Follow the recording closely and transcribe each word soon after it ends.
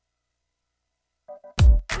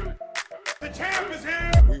The champ is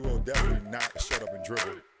here. We will definitely not shut up and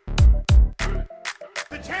dribble.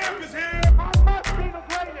 The champ is here. I must be the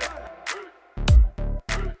greatest.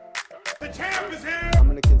 The champ is here. I'm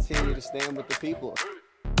going to continue to stand with the people.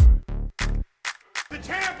 The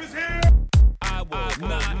champ is here. I will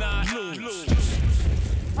not lose.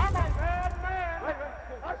 I'm a bad man.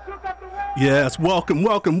 I shook up the world. Yes, welcome.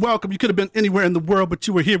 You could have been anywhere in the world, but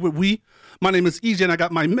you were here with we. My name is EJ, and I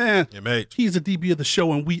got my man. Yeah, mate. He's the DB of the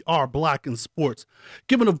show, and we are Black in Sports,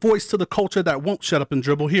 giving a voice to the culture that won't shut up and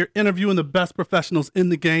dribble. Here, interviewing the best professionals in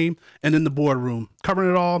the game and in the boardroom, covering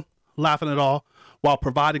it all, laughing at all, while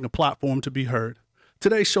providing a platform to be heard.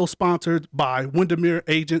 Today's show sponsored by Windermere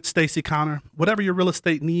agent Stacey Connor. Whatever your real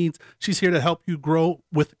estate needs, she's here to help you grow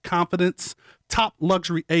with confidence. Top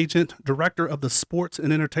luxury agent, director of the sports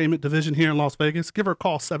and entertainment division here in Las Vegas. Give her a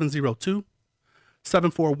call,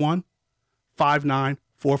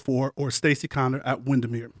 702-741-5944 or Stacey Connor at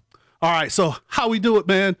Windermere. All right, so how we do it,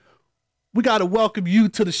 man? We got to welcome you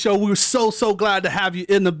to the show. We were so glad to have you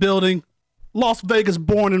in the building. Las Vegas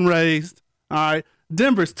born and raised, all right?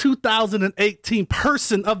 Denver's 2018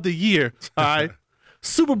 Person of the Year, all right?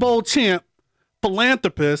 Super Bowl champ,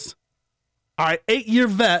 philanthropist, all right, 8-year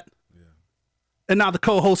vet, and now the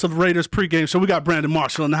co-host of Raiders pregame show. We got Brandon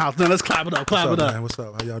Marshall in the house. Now let's clap it up, Man? What's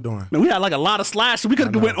up? How y'all doing? Man, we had like a lot of slashes. We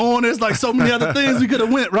could have went on. There's like so many other things we could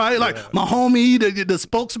have went, right? Like my homie, the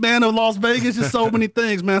spokesman of Las Vegas, just so many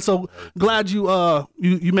things, man. So glad you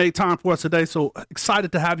made time for us today. So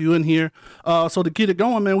excited to have you in here. So to get it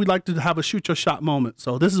going, man, we'd like to have a shoot your shot moment.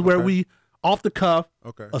 So this is where we, off the cuff,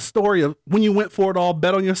 a story of when you went for it all,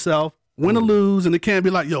 bet on yourself, win or lose, and it can't be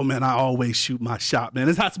like, yo, man, I always shoot my shot, man.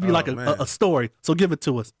 It has to be like a story. So give it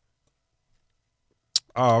to us.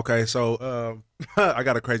 Oh, okay. So I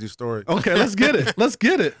got a crazy story. Okay, let's get it.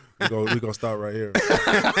 We're going to start right here.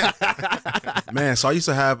 Man, so I used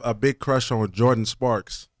to have a big crush on Jordan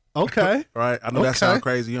Sparks. Okay. Right? I know that sounds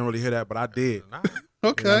crazy. You don't really hear that, but I did.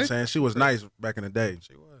 Okay. You know what I'm saying? She was nice back in the day.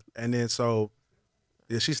 She was. And then so,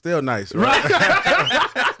 yeah, she's still nice. Right?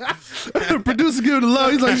 Producer give it a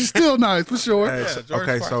love. He's like, she's still nice, for sure. Hey,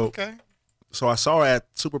 so I saw her at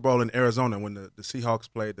Super Bowl in Arizona when the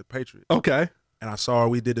Seahawks played the Patriots. Okay. And I saw her.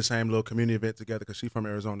 We did the same little community event together because she's from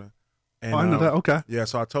Arizona. And, I know that. Okay. Yeah,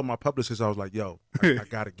 so I told my publicist, I was like, yo, I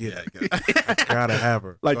got to get her. I got to have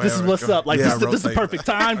her. Like, this is what's up. Like, this is the perfect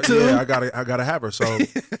time, too. Yeah, I gotta have her. So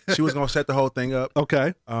she was going to set the whole thing up.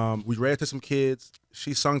 Okay. We read to some kids.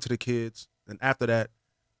 She sung to the kids. And after that,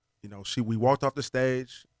 you know, we walked off the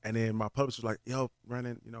stage. And then my publicist was like, yo,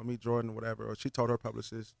 Brandon, you know, meet Jordan or whatever. Or she told her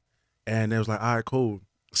publicist. And it was like, all right, cool.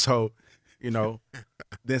 So, you know,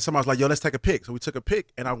 then somebody was like, yo, let's take a pic. So we took a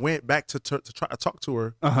pic, and I went back to try to talk to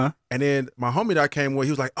her. Uh-huh. And then my homie that I came with,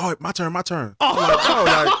 he was like, oh, my turn.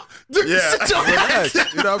 Oh, Yeah, relax.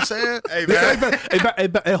 You know what I'm saying? Hey, man.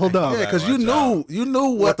 Hey, hold on. Yeah, because you knew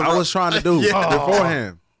what I was trying to do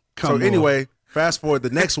beforehand. So anyway, fast forward the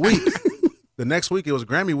next week. The next week, it was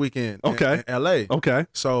Grammy weekend in L.A. Okay.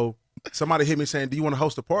 So somebody hit me saying, do you want to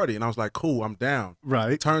host a party? And I was like, cool, I'm down.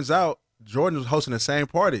 Right. Turns out Jordan was hosting the same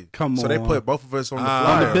party. So they put both of us on the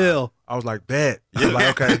flyer. on the bill. I was like, bet. I was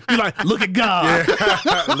like, okay. You're like, look at God.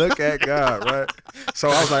 Yeah. Look at God, right? So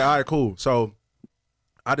I was like, all right, cool. So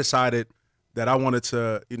I decided that I wanted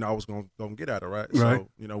to, you know, I was going to get at her, right? So,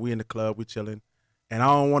 you know, we in the club, we chilling. And I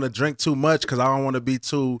don't want to drink too much because I don't want to be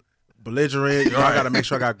too belligerent. You know, I got to make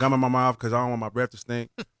sure I got gum in my mouth because I don't want my breath to stink.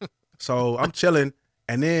 So I'm chilling.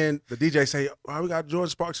 And then the DJ say, all right, we got Jordan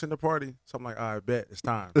Sparks in the party. So I'm like, all right, bet. It's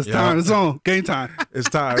time. It's time. It's on. Game time. It's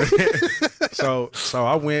time. So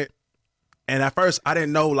I went. And at first, I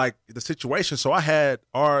didn't know, like, the situation. So I had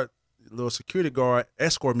our little security guard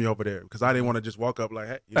escort me over there because I didn't want to just walk up like,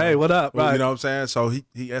 hey, you know, what up? Right. You know what I'm saying? So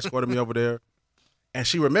he escorted me over there. And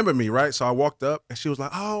she remembered me, right? So I walked up, and she was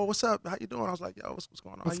like, oh, what's up? How you doing? I was like, yo, what's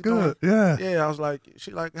going on? What's How you good? doing? Yeah. Yeah, I was like,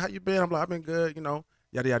 she like, how you been? I'm like, I've been good, you know,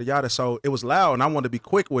 yada, yada, yada. So it was loud, and I wanted to be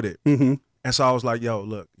quick with it. Mm-hmm. And so I was like, yo,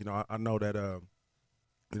 look, you know, I know that,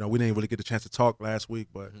 you know, we didn't really get the chance to talk last week,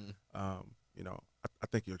 but, you know, I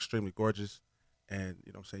think you're extremely gorgeous. And,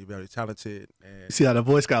 you know what I'm saying, you're very talented. And You see how the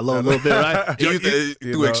voice got low a little bit, right? You You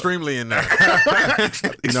threw know. extremely in there.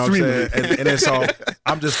 you know what I'm saying? And then so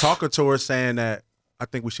I'm just talking to her saying that I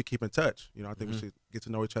think we should keep in touch. You know, I think we should get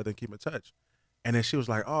to know each other and keep in touch. And then she was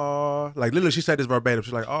like, oh, like literally she said this verbatim.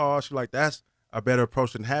 She's like, oh, she's like, that's a better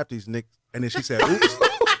approach than half these niggas. And then she said, oops.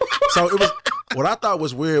 So it was, what I thought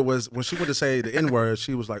was weird was when she went to say the N-word,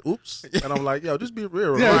 she was like, oops. And I'm like, yo, just be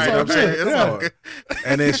real. Yeah, right? it's all I'm saying? good. It's Yeah. all-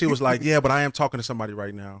 And then she was like, yeah, but I am talking to somebody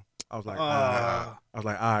right now. I was like, I was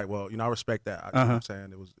like, all right, well, you know, I respect that. You know what I'm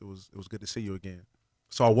saying? It was good to see you again.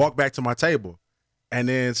 So I walked back to my table. And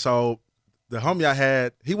then so the homie I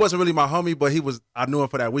had, he wasn't really my homie, but I knew him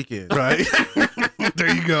for that weekend. Right.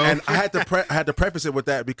 There you go. And I had to preface it with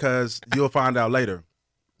that because you'll find out later.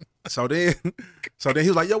 So then he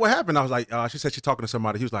was like, yo, what happened? I was like, she said she's talking to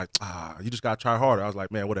somebody. He was like, you just gotta try harder. I was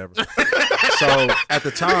like, man, whatever. So at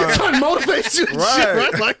the time, trying to motivate you, Right. Shit,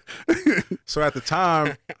 right? Like, so at the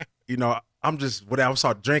time, you know, I'm just whatever. I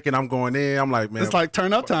started drinking. I'm going in. I'm like, man, it's like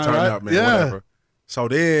turn up time, turn right? up, man, whatever. So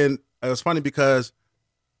then it was funny because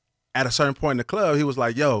at a certain point in the club, he was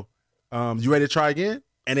like, yo, you ready to try again?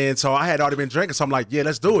 And then so I had already been drinking, so I'm like, yeah,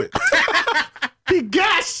 let's do it. He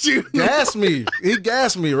gassed you. Gassed me. He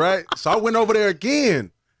gassed me, right? So I went over there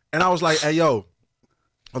again, and I was like, "Hey, yo,"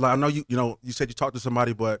 I was like, "I know you said you talked to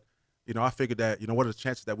somebody, but I figured that what are the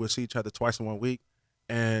chances that we'll see each other twice in 1 week?"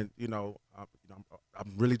 And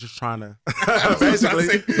I'm really just trying to basically.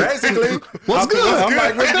 What's good? I'm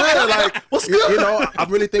like, what's good? Like, What's good? I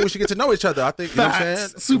really think we should get to know each other. I think, you know what I'm saying?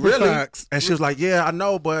 Facts. Super really. facts. And she was like, yeah, I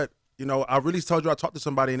know, but I really told you I talked to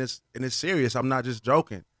somebody and it's serious. I'm not just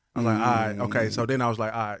joking. I'm like, all right, okay. So then I was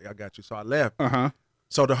like, all right, I got you. So I left.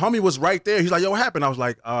 So the homie was right there. He's like, yo, what happened? I was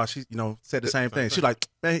like, she, said the same thing. She's like,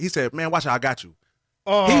 man, he said, man, watch it, I got you.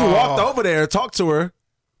 Oh. He walked over there and talked to her.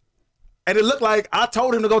 And it looked like I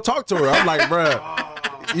told him to go talk to her. I'm like,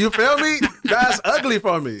 bruh, you feel me? That's ugly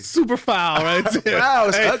for me. Super foul right there. Foul,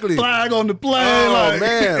 it's ugly. Flag on the play. Oh, like,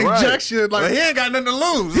 man, right. Injection. Like, But he ain't got nothing to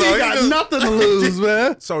lose. he ain't got nothing to lose,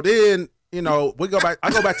 man. So then, we go back.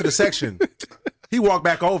 I go back to the section. He walked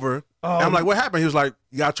back over. And I'm like, what happened? He was like,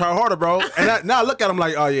 you gotta try harder, bro. And now I look at him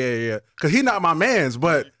like, oh yeah. Cause he not my mans,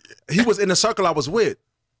 but he was in the circle I was with.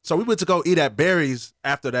 So we went to go eat at Barry's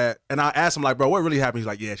after that. And I asked him like, bro, what really happened? He's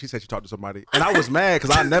like, yeah, she said she talked to somebody. And I was mad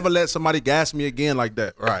because I never let somebody gas me again like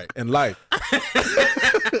that. Right. In life.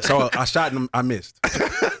 So I shot and I missed.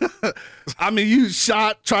 I mean, you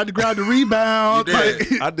shot, tried to grab the rebound. You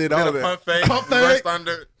did. I did Did all a that. pump fake, Pump fake. rest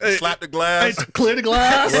under, slap the glass. Hey, clear the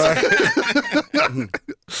glass.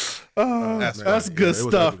 That's That's funny. good it was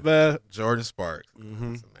stuff, ugly. man. Jordan Sparks. That's the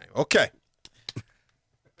name. Okay.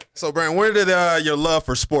 So, Brandon, where did your love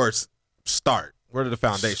for sports start? Where did the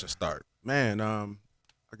foundation start? Man, I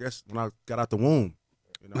guess when I got out the womb,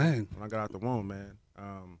 Man. when I got out the womb, man,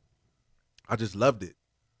 I just loved it.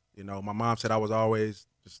 My mom said I was always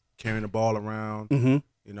just carrying the ball around,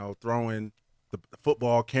 throwing the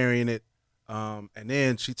football, carrying it. And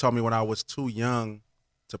then she told me when I was too young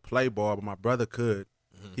to play ball, but my brother could,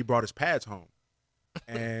 he brought his pads home.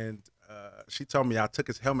 And she told me I took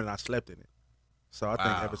his helmet and I slept in it. So I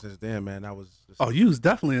think ever since then, man, that was just, Oh, you was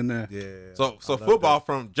definitely in there. yeah. So I love football that.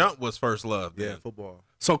 from jump was first love. Yeah, Then. football.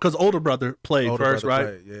 So, because older brother played Older first,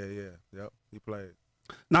 brother right? played. Yeah. Yep, he played.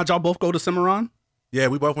 Now, y'all both go to Cimarron? Yeah,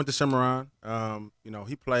 we both went to Cimarron.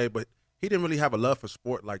 He played, but he didn't really have a love for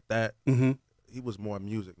sport like that. Mm-hmm. He was more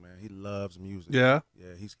music, man. He loves music. Yeah.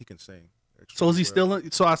 Yeah, he can sing. So is he still in,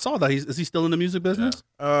 so I saw that. Is he still in the music business?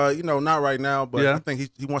 Not right now, but Yeah. I think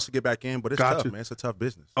he wants to get back in, but it's Got tough, you. man. It's a tough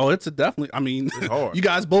business. Oh, it's a definitely. I mean, It's hard. you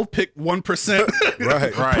guys both picked 1%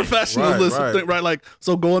 Right. professionalism, Right. thing, right? Like,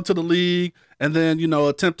 so going to the league and then,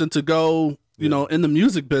 attempting to go, in the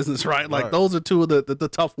music business, right? Like, Right. those are two of the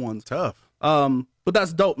tough ones. Tough. But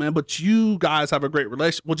that's dope, man. But you guys have a great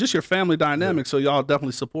relation. Well, just your family dynamic, so y'all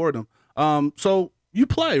definitely support them. So you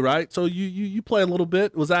play, right? So you play a little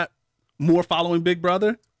bit. Was that more following Big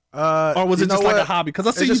Brother? Or was it just like a hobby? Because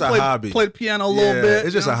I see you just a hobby. played piano a little bit.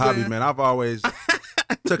 It's just you know a what I'm hobby, saying? man. I've always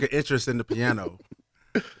took an interest in the piano,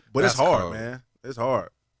 but That's it's hard, cool. man. It's hard.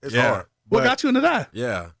 It's Yeah. hard. What But got you into that?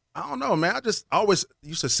 Yeah. I don't know, man. I just always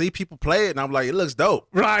used to see people play it, and I'm like, it looks dope.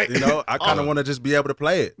 Right. I kind of want to just be able to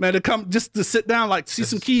play it. Man, to sit down, like see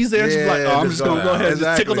some keys there, and just be like, Yeah, oh, I'm just just gonna go go ahead and just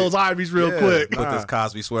exactly. tickle those ivories real Yeah. quick. Put this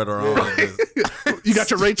Cosby sweater on. and just- You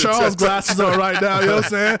got your Ray Charles glasses on right now. You know what I'm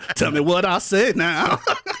saying? Tell me what I said now.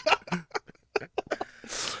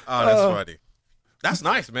 Oh, that's funny. That's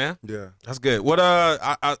nice, man. Yeah, That's good. What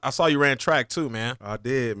I saw you ran track too, man. I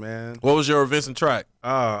did, man. What was your events in track?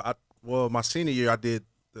 My senior year, I did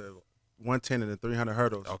the 110 and the 300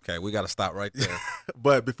 hurdles. Okay, we got to stop right there.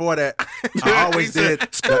 But before that, I always did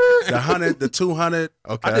the 100, the 200.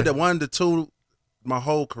 Okay. I did the 1 to 2 my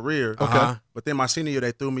whole career. Okay. But then my senior year,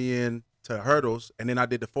 they threw me in to hurdles, and then I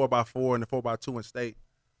did the 4x4 and the 4x2 in state.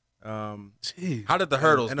 Jeez. How did the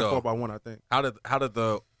hurdles and go? the 4x1, I think. How did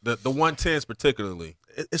the 110s particularly?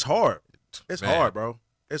 It's hard. It's Man. hard, bro.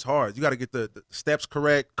 It's hard. You got to get the steps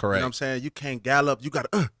correct. You know what I'm saying? You can't gallop. You got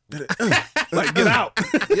to Like, get out.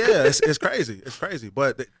 Yeah, it's crazy. It's crazy.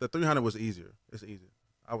 But the 300 was easier. It's easier.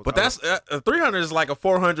 But that's 300 is like a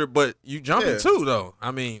 400, but you jumping Yeah. too though.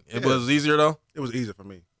 I mean, it Yeah. was easier though. It was easier for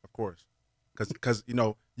me, of course, because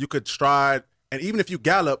you could stride And even if you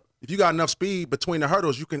gallop, if you got enough speed between the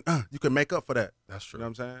hurdles, you can make up for that. That's true. You know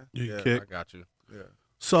what I'm saying? You yeah. kick. I got you. Yeah.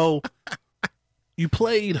 So you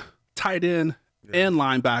played tight end and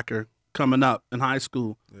linebacker coming up in high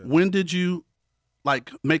school. Yeah. When did you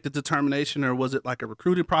like make the determination, or was it like a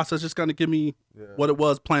recruiting process? Just kind of give me what it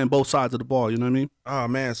was playing both sides of the ball. You know what I mean? Oh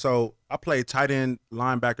man, so I played tight end,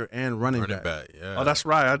 linebacker, and running back. Yeah. Oh, that's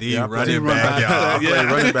right. The running running back, back. y'all. I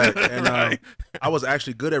played running back, and Right. I was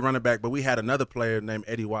actually good at running back. But we had another player named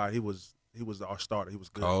Eddie White. He was our starter. He was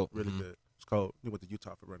good, Cold. really good. It was cold. He went to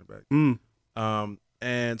Utah for running back. Mm.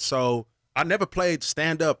 And so I never played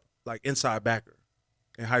stand up like inside backer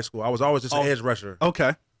in high school. I was always just an edge rusher.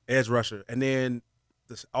 Okay. Edge rusher. And then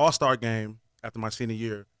this All-Star game after my senior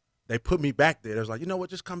year, they put me back there. They was like, you know what,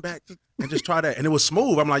 just come back and just try that. And it was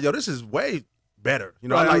smooth. I'm like, yo, this is way better. You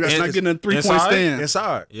know, Right, I like it's not it's getting a 3-point inside? stand.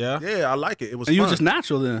 inside. Yeah. Yeah, I like it. It was And you fun. were just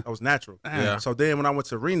natural then. I was natural. Yeah. So then when I went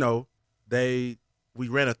to Reno, we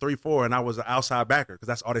ran a 3-4 and I was an outside backer because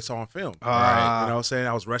that's all they saw on film. Ah. You know what I'm saying?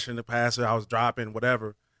 I was rushing the passer, I was dropping,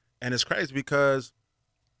 whatever. And it's crazy because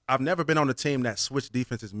I've never been on a team that switched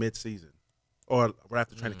defenses mid-season or right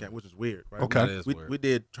after training camp, which is weird, right? Okay. That is weird. We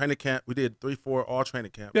did training camp. We did 3-4 all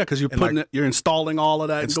training camp. Yeah, because you're And, putting like, you're installing all of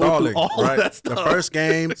that, and going installing, through all right? of that stuff. The first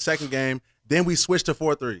game, second game, then we switched to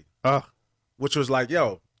 4-3, which was like,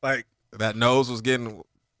 yo, like That nose was getting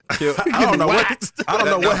killed. I don't know what waxed.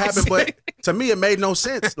 happened, but to me it made no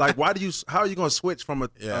sense. Like, how are you going to switch from a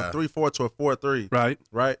 3-4 to a 4-3?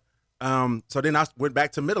 Right. So then I went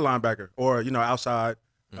back to middle linebacker or outside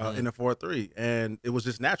in the 4-3, and it was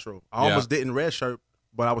just natural. I almost didn't redshirt,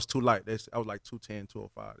 but I was too light. I was like 210,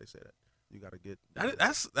 205. They said that you got to get.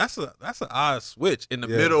 That's an odd switch in the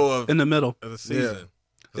middle of In the middle. the season.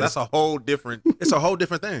 That's a whole different It's a whole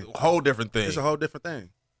different thing. thing. It's a whole different thing.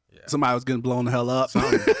 Somebody was getting blown the hell up.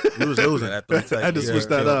 You was losing. That 3 technique had to switch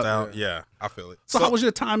that killed up. out. Yeah, I feel it. So how was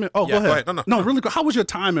your time in? Oh, Yeah, go ahead. go ahead. No, really quick. How was your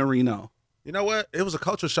time in Reno? You know what? It was a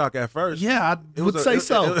culture shock at first. Yeah, I would say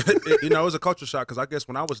so. It was a culture shock because I guess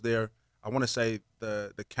when I was there, I want to say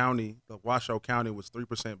the county, the Washoe County, was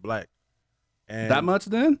 3% black. And That much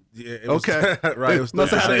then? Yeah. It was, Okay. right. It was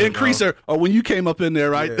Must have had an 3%, increaser. Or when you came up in there,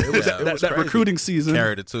 right? Yeah, it was- that it was that crazy. recruiting season,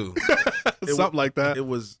 Carried it too. something like that. It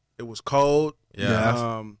was cold.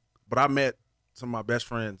 Yeah. But I met some of my best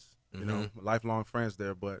friends, you know, Mm-hmm. lifelong friends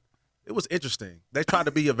there. But it was interesting. They tried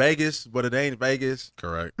to be a Vegas, but it ain't Vegas.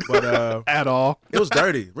 Correct. But At all. it was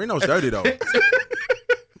dirty. Reno's dirty though.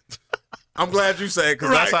 I'm glad you said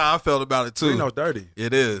because that's how I felt about it too. Reno's dirty.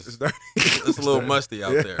 It is. It's dirty. It's a little musty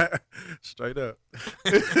out there. Straight up.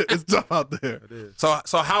 It's tough out there. It is.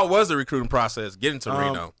 So how was the recruiting process getting to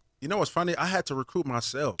Reno? You know what's funny? I had to recruit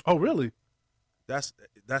myself. Oh, really? That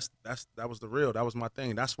was the real. That was my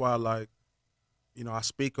thing. That's why, like, I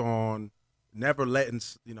speak on never letting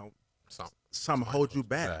some hold you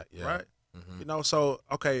back, yeah. right? Mm-hmm. So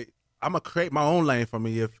okay, I'm gonna create my own lane for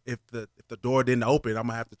me. If the door didn't open, I'm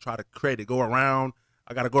gonna have to try to create it. Go around.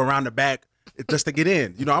 I gotta go around the back just to get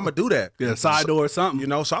in. I'm gonna do that. Yeah, side door or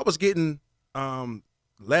something. So I was getting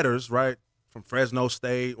letters, right, from Fresno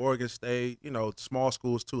State, Oregon State, small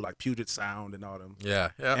schools too, like Puget Sound and all them. Yeah.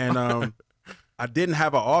 And I didn't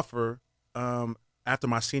have an offer after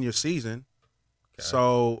my senior season,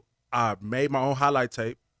 so I made my own highlight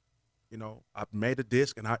tape. I made a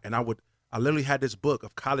disc, and I literally had this book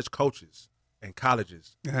of college coaches and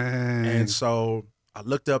colleges, and so I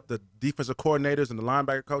looked up the defensive coordinators and the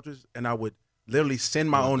linebacker coaches, and I would literally send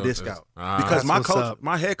my own disc out because That's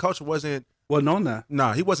my head coach wasn't. Wasn't on that.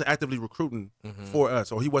 Nah, he wasn't actively recruiting for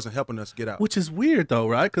us, or he wasn't helping us get out. Which is weird though,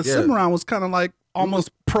 right? Because Yeah. Cimarron was kind of like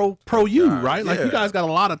almost pro you, right? Like Yeah. you guys got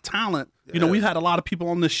a lot of talent. Yeah. We've had a lot of people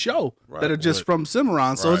on this show Right. that are just from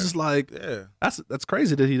Cimarron. So it's just like Yeah. that's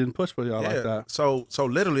crazy that he didn't push for y'all like that. So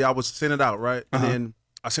literally, I was sending it out, right, and then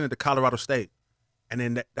I sent it to Colorado State, and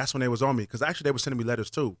then that's when they was on me because actually they were sending me letters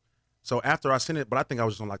too. So after I sent it, but I think I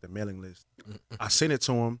was just on like the mailing list. I sent it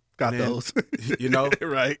to them. Got and then, those.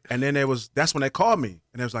 Right. And then that's when they called me,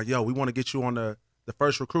 and they was like, "Yo, we want to get you on the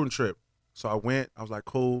first recruiting trip." So I went. I was like,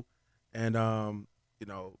 "Cool," and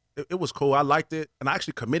it was cool. I liked it, and I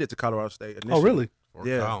actually committed to Colorado State. Initially. Oh, really? Fort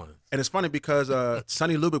Yeah. Collins. And it's funny because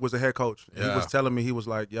Sonny Lubick was the head coach. And He Yeah. was telling me, he was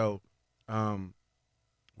like, "Yo,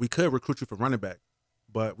 we could recruit you for running back,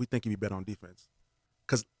 but we think you'd be better on defense."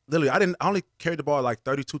 Because literally, I only carried the ball like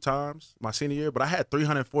 32 times my senior year, but I had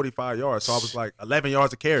 345 yards, so I was like 11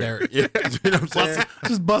 yards a carry. Yeah. You know what I'm saying?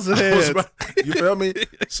 Just busting heads. You feel me?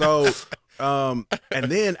 So, and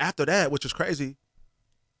then after that, which is crazy,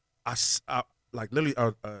 I like literally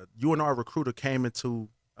a UNR recruiter came into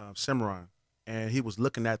Cimarron, and he was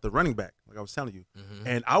looking at the running back, like I was telling you,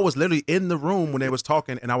 and I was literally in the room when they was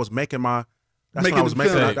talking, and I was making my That's Making when I was the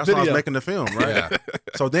making. film. That's when I was Video. making the film, right? Yeah.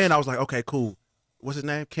 So then I was like, okay, cool. What's his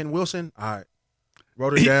name? Ken Wilson. All right,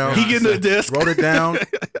 wrote it down. He getting the disc. Wrote it down,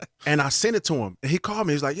 and I sent it to him. And he called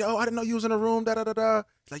me. He's like, "Yo, I didn't know you was in the room." Da da da da.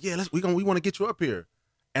 He's like, "Yeah, we want to get you up here."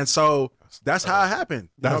 And so that's how it happened.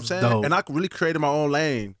 You know what I'm That's saying? dope. And I really created my own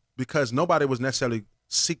lane because nobody was necessarily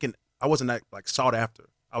seeking. I wasn't like sought after.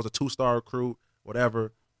 I was a 2-star recruit,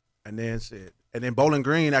 whatever. And then Bowling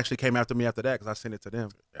Green actually came after me after that because I sent it to them.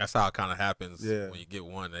 That's how it kind of happens. Yeah. When you get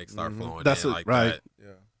one, they start flowing. That's in it, like right. that.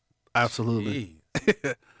 Yeah. Absolutely. Gee.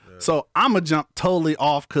 So I'm gonna jump totally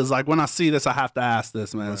off because like when I see this, I have to ask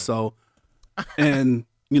this, man. Right. So, and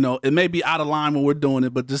you know, it may be out of line when we're doing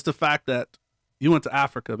it, but just the fact that you went to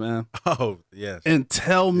Africa, man, Oh yes. and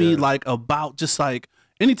tell me Yeah. like about just like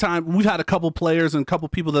anytime we've had a couple players and a couple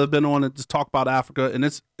people that have been on it just talk about Africa, and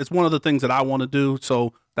it's one of the things that I want to do.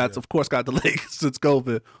 So that's of course got delayed since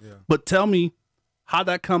COVID. Yeah. But tell me how'd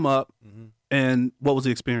that come up, Mhm. and what was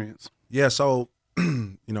the experience? Yeah, so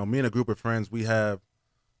you know, me and a group of friends, we have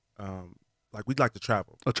like we'd like to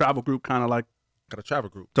travel. A travel group, kind of like Got a travel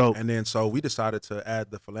group. Dope. And then so we decided to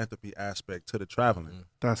add the philanthropy aspect to the traveling.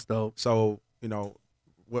 that's dope. So, you know,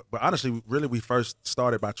 but honestly, really we first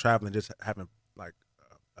started by traveling, just having like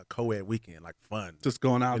a co-ed weekend, like fun. Just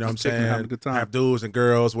going out, You know what I'm just kicking, saying? having a good time. Have dudes and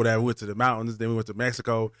girls, whatever. We went to the mountains, then we went to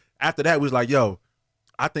Mexico. After that, we was like, yo,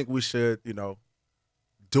 I think we should, you know,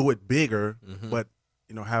 do it bigger, but,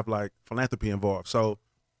 you know, have like philanthropy involved. So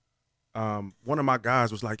one of my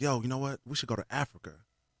guys was like, yo, you know what? We should go to Africa.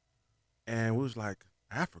 And we was like,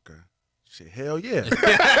 Africa? Shit, hell yeah. You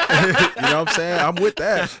know what I'm saying? I'm with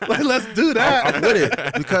that. Like, let's do that. I'm with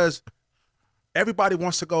it because everybody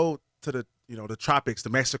wants to go to the, you know, the tropics, to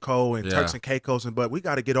Mexico and Yeah. Turks and Caicos, but we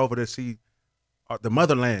got to get over to see the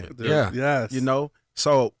motherland. Yeah. Yes. You know,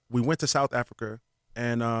 so we went to South Africa,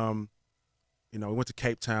 and you know, we went to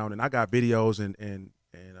Cape Town, and I got videos and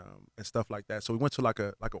stuff like that. So we went to like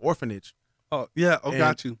an orphanage, Oh yeah. Oh, And-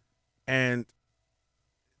 got you. and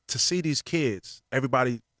to see these kids,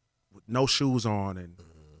 everybody with no shoes on, and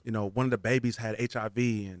you know, one of the babies had HIV,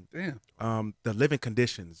 and Damn. the living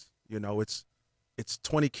conditions. You know, it's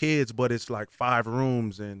 20 kids, but it's like 5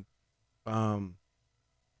 rooms, and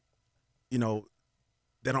you know,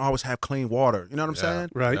 they don't always have clean water. You know what I'm Yeah. saying?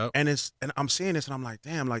 Right. Yep. And I'm seeing this, and I'm like,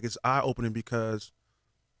 damn, like it's eye opening because,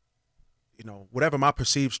 you know, whatever my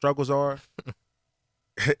perceived struggles are,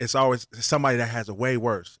 it's always somebody that has a way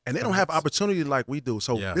worse, and they don't have opportunity like we do.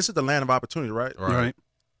 So Yeah. this is the land of opportunity, right? Right.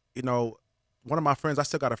 You know, one of my friends, I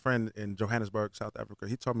still got a friend in Johannesburg, South Africa.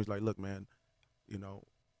 He told me, he's like, look, man, you know,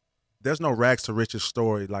 there's no rags to riches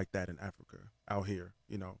story like that in Africa out here,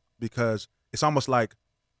 you know, because it's almost like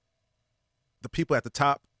the people at the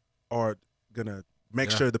top are gonna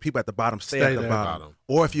make Yeah. sure the people at the bottom stay Stay at the there. bottom.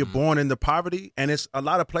 Or if you're Mhm. born into poverty, and it's a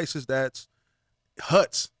lot of places that's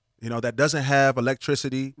huts, you know, that doesn't have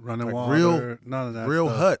electricity, Running like water. None of that. real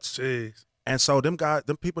stuff. huts. Jeez. And so them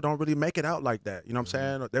people don't really make it out like that. You know what Mm-hmm.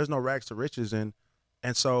 I'm saying? There's no rags to riches. And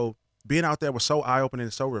so being out there was so eye-opening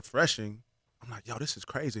and so refreshing. I'm like, yo, this is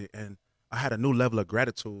crazy. And I had a new level of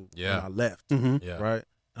gratitude Yeah. when I left, Mm-hmm. Yeah. right?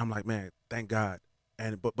 And I'm like, man, thank God.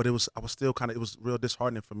 And but I was still it was real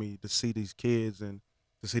disheartening for me to see these kids and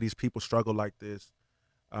to see these people struggle like this.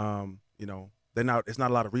 You know, it's not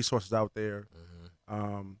a lot of resources out there.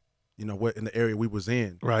 You know, what in the area we was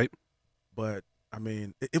in. Right. But I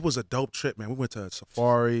mean, it was a dope trip, man. We went to a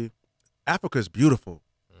safari. Africa is beautiful.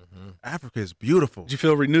 Africa is beautiful. Did you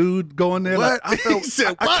feel renewed going there? What? Like- I felt. He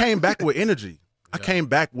said, I "What?" came back with energy. I Yeah. came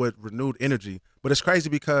back with renewed energy. But it's crazy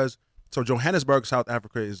because Johannesburg, South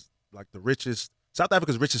Africa, is like the richest. South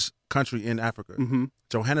Africa's richest country in Africa. Mhm.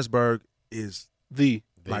 Johannesburg is The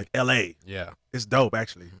like LA. Yeah. It's dope,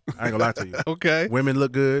 actually. I ain't gonna lie to you. okay. Women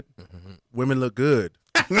look good. Women look good.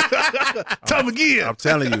 Tell him again. I'm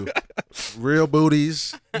telling you, real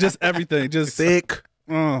booties, Just everything. Just thick.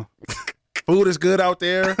 Food is good out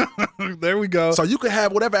there. there we go. So you can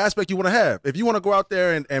have whatever aspect you want to have. If you want to go out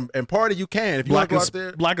there and party, you can. If you want to go out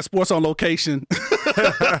there, Black and Sports on location.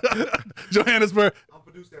 Johannesburg. I'll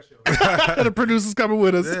produce that show. The producer's coming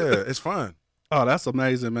with us. yeah, it's fun. Oh, that's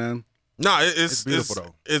amazing, man. No, It's beautiful,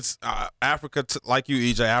 though. It's Africa, like you,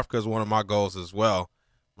 EJ. Africa is one of my goals as well.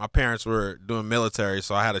 My parents were doing military,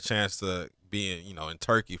 so I had a chance to be in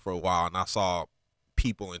Turkey for a while, and I saw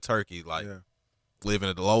people in Turkey like Yeah. living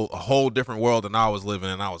in a whole different world than I was living,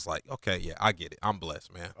 and I was like, okay, yeah, I get it. I'm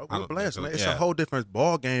blessed, man. Oh, I we're don't- blessed, man. It's yeah. a whole different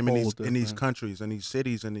ball game in Whole these different. countries and these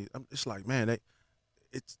cities and it's like, man,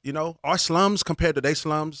 it's our slums compared to their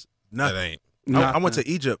slums, That nothing. ain't. I went to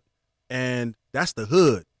Egypt, and that's the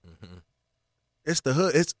hood. It's the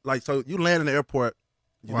hood. It's like, so you land in the airport,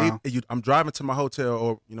 you Wow. leave. I'm driving to my hotel,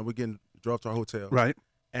 or we're getting drove to our hotel. Right.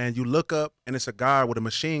 And you look up, and it's a guy with a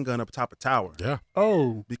machine gun up top of tower. Yeah.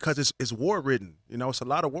 Oh. Because it's war-ridden. You know, it's a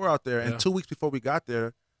lot of war out there. And 2 weeks before we got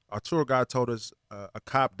there, our tour guide told us a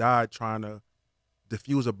cop died trying to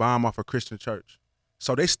defuse a bomb off a Christian church.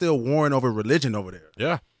 So they still warring over religion over there.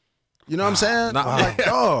 Yeah. You know what I'm saying? Nah. I'm like,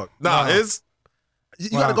 dog. No, it's. You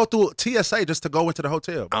got to go through TSA just to go into the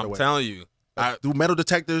hotel, by the I'm way. telling you. Do metal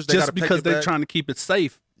detectors. They Just gotta because they're trying. trying to keep it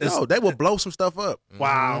safe. No, they will blow some stuff up.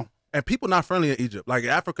 Wow. And people not friendly in Egypt. Like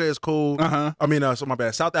Africa is cool. Uh-huh. I mean, so my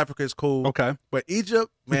bad. South Africa is cool. Okay. But Egypt,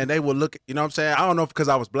 man, they will look. You know what I'm saying? I don't know if because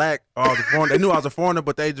I was black or I was a foreigner. They knew I was a foreigner,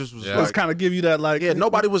 but they just was Yeah. like, Let's kind of give you that, like, yeah.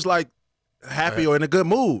 Nobody was like happy or in a good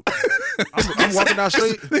mood. I'm walking down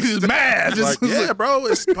the street. He's mad. Like, Just- yeah, bro,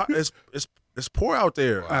 it's poor out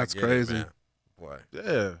there. That's I get it, crazy. man. Boy,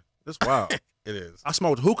 Yeah, it's wild. it is. I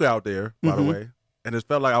smoked hookah out there, by the Mhm. way, and it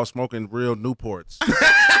felt like I was smoking real Newports.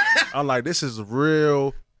 I'm like, this is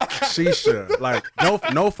real shisha, like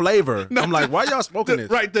no flavor. I'm like, why y'all smoking this?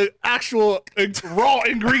 Right, the actual raw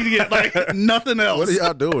ingredient, like nothing else. What are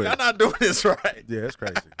y'all doing? Y'all not doing this right. Yeah, it's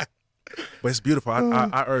crazy, but it's beautiful.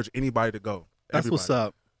 I urge anybody to go. That's what's Everybody.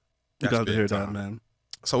 up. You That's got to big hear that, time. man.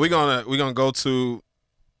 So we're gonna go to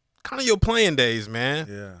kind of your playing days, man.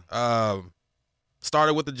 Yeah,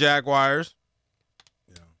 Started with the Jaguars.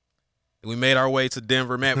 yeah, We made our way to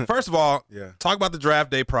Denver, man. First of all, yeah. talk about the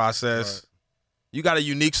draft day process. Right. You got a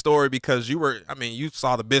unique story because you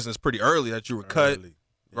saw the business pretty early that you were cut, Early.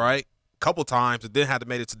 right? A couple times, and then had to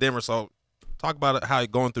make it to Denver. So talk about how you're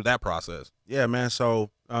going through that process. Yeah, man.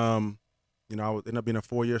 So, you know, I ended up being a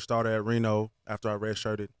 4-year starter at Reno after I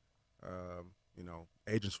redshirted. You know,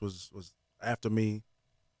 agents was after me,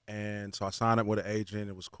 and so I signed up with an agent.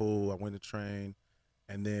 It was cool. I went to train,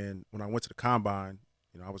 and then when I went to the combine,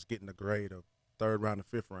 you know, I was getting a grade of 3rd round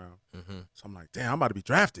and 5th round. Mm-hmm. So I'm like, damn, I'm about to be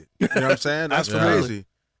drafted. You know what I'm saying? That's Absolutely. crazy.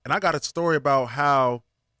 And I got a story about how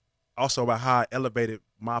I elevated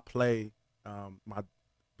my play,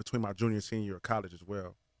 between my junior and senior year of college as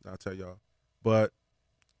well. I'll tell y'all, but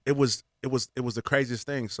it was the craziest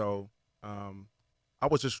thing. So I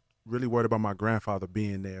was just really worried about my grandfather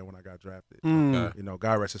being there when I got drafted. Mm. You know,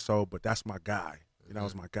 God rest his soul, but that's my guy. You know, that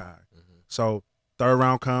was my guy. Mm-hmm. So 3rd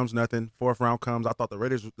round comes, nothing. 4th round comes. I thought the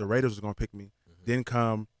Raiders was gonna pick me. Didn't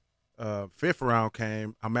come. 5th round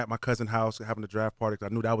came. I'm at my cousin's house having a draft party 'cause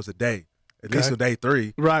I knew that was a day, at least Okay. a day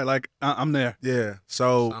 3. Right, like I'm there. Yeah.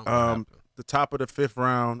 So Something happened. the top of the 5th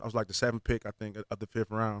round, I was like the 7th pick, I think, of the 5th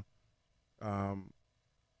round.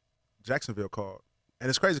 Jacksonville called. And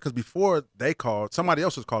it's crazy because before they called, somebody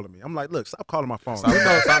else was calling me. I'm like, look, stop calling my phone. Stop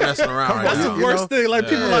messing around. Come Right That's now. the you worst know? thing. Like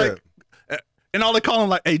people Yeah. like, and all they call them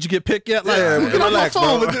like, "Hey, did you get picked yet?" Like, Yeah, get on my relax,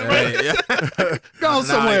 phone bro. with it, Hey, yeah. go Not a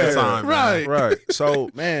somewhere. good time, man. Right. Right. So,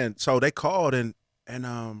 man, so they called and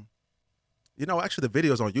you know, actually the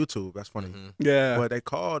video's on YouTube. That's funny. Mhm. Yeah. But they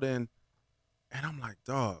called and I'm like,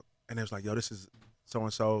 dog. And it was like, yo, this is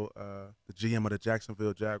so-and-so, the GM of the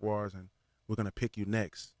Jacksonville Jaguars, and we're going to pick you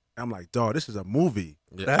next. And I'm like, dog, this is a movie.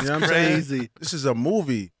 Yeah. That's You know what I'm saying? crazy. This is a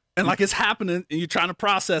movie. And like it's happening, and you're trying to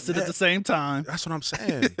process it at the same time. That's what I'm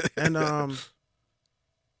saying. And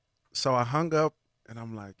so I hung up and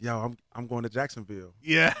I'm like, yo, I'm going to Jacksonville.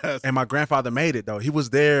 Yes. And my grandfather made it, though. He was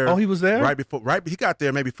there. Oh, he was there. He got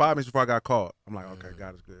there maybe 5 minutes before I got called. I'm like, okay,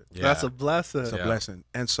 God is good. Yeah. That's a blessing. It's a Yeah. blessing.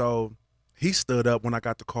 And so he stood up when I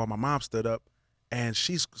got the call. My mom stood up, and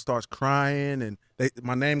she starts crying, and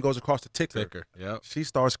my name goes across the ticker. Ticker. Yep. She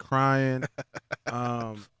starts crying,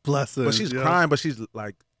 Blessing. but she's yeah. crying, but she's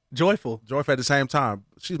like Joyful. joyful at the same time.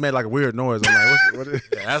 She's made like a weird noise. I'm like, what is,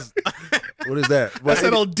 Yeah, that's what is that? But That's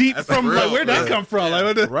that old deep that's from real, like where'd that yeah. come from? Like,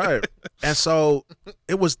 what the- right. And so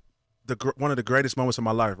it was one of the greatest moments of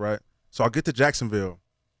my life, right? So I get to Jacksonville,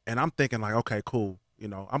 and I'm thinking like, okay, cool. You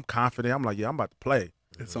know, I'm confident. I'm like, yeah, I'm about to play.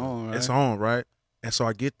 It's on. Right? It's on, right? And so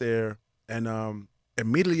I get there, and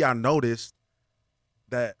immediately I noticed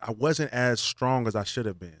that I wasn't as strong as I should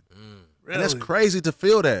have been. Really? And that's crazy to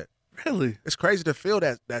feel that. Really? It's crazy to feel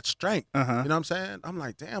that strength. Uh-huh. You know what I'm saying? I'm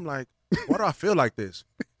like, damn, like, why do I feel like this?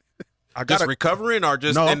 I just got recovering or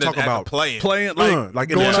just No, I'm in the, talking at the about playing. Playing like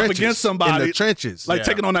in going the up trenches, against somebody, in the trenches, like Yeah.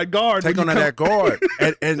 taking on that guard. taking when on you that guard,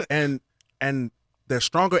 and they're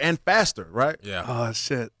stronger and faster, right? Yeah. Oh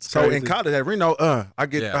shit! It's So in crazy. college at Reno, I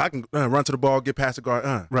can run to the ball, get past the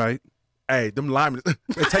guard, right? Hey, them linemen,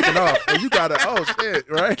 they're taking off. And you gotta, oh shit,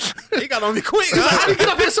 right? He got on me quick. How do you get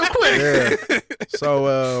up here so quick? Yeah.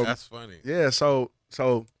 So That's funny. yeah, so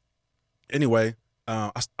anyway,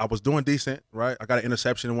 I was doing decent, right? I got an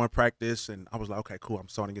interception in one practice, and I was like, okay, cool. I'm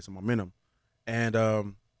starting to get some momentum, and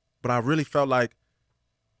but I really felt like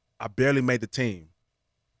I barely made the team,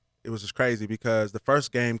 it was just crazy because the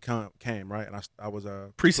first game came right, and I was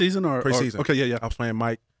Preseason or preseason. okay, yeah. I was playing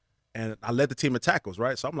Mike, and I led the team in tackles,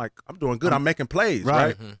 right? So I'm like, I'm doing good. I'm making plays,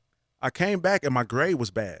 Right. right? I came back and my grade was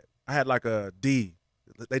bad. I had like a D.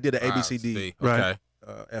 They did an ABCD, Right.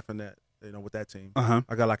 F and that, with that team. Uh-huh.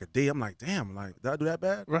 I got like a D. I'm like, damn, like, did I do that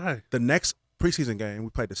bad? Right. The next preseason game, we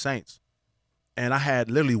played the Saints, and I had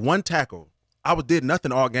literally one tackle. I did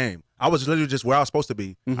nothing all game. I was literally just where I was supposed to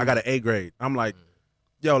be. I got an A grade. I'm like,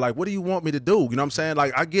 yo, like, what do you want me to do? You know what I'm saying?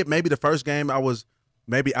 Like, I get maybe the first game I was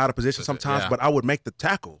maybe out of position sometimes, but I would make the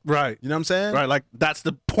tackle. Right. You know what I'm saying? Right. Like that's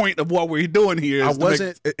the point of what we're doing here. I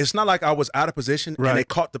wasn't. It's not like I was out of position Right. and they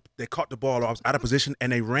caught the ball. Or I was out of position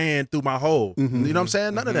and they ran through my hole. You know what I'm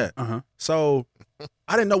saying? None of that. Uh-huh. So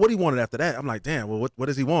I didn't know what he wanted after that. I'm like, damn. Well, what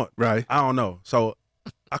does he want? Right. I don't know. So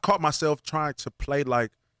I caught myself trying to play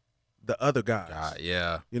like the other guys. God,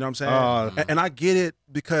 yeah. You know what I'm saying? And I get it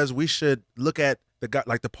because we should look at the guy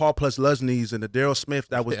like the Paul Plus Lusneys and the Daryl Smith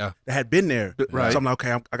that had been there. Right. So I'm like,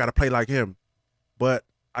 okay, I got to play like him. But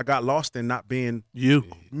I got lost in not being You.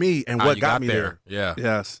 me and How what you got me there. Yeah.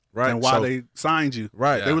 Yes. Right. And why So- they signed you.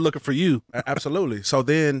 Right. They were looking for you. Absolutely. So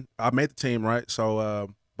then I made the team, right? So,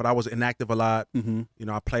 but I was inactive a lot. Mm-hmm.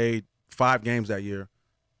 I played 5 games that year,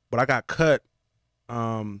 but I got cut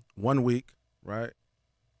 1 week, right?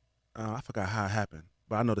 I forgot how it happened,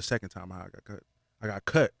 but I know the second time how I got cut. I got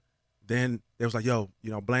cut. Then they was like, yo,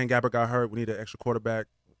 Blaine Gabbert got hurt. We need an extra quarterback.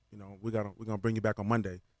 We're gonna bring you back on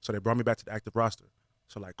Monday. So they brought me back to the active roster.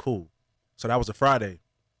 So like, cool. So that was a Friday.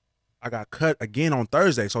 I got cut again on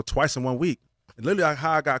Thursday. So twice in 1 week. And literally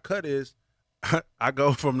how I got cut is I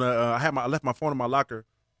go from the I left my phone in my locker.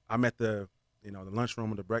 I'm at the the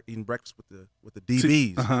lunchroom eating breakfast with the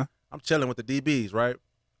DBs. Uh-huh. I'm chilling with the DBs, right?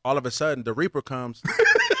 All of a sudden the Reaper comes.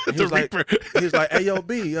 He The was like, Reaper. he was like, hey yo,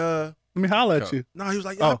 B, Let me holler at you. no, he was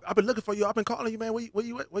like, Oh. yo, I've been looking for you. I've been calling you, man. Where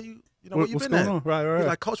you at? Where you What's been going at? on? Right, He's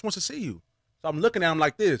like, Coach wants to see you. So I'm looking at him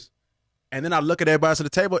like this. And then I look at everybody at the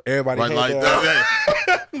table. Everybody head Like down.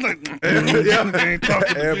 that.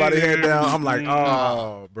 Yeah. Everybody head down. I'm like,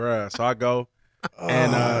 oh, bruh. So I go,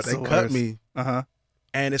 and that's they the cut worst. me. Uh-huh.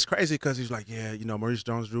 And it's crazy because he's like, yeah, Maurice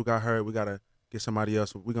Jones-Drew got hurt. We got to get somebody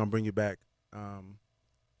else. We're going to bring you back on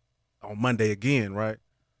Monday again, right?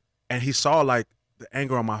 And he saw, like, the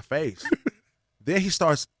anger on my face. Then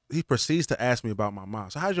he proceeds to ask me about my mom.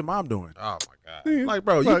 So how's your mom doing? Oh my God. I'm like,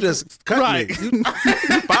 bro, you Right. just cut Right. me.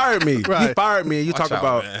 You fired me. You Right. fired me. And you Watch talk out,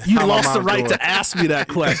 about man. You how my lost the mom's right doing. to ask me that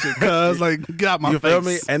question because, like, get out my You face. feel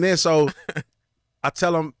me? And then so I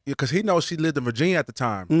tell him because he knows she lived in Virginia at the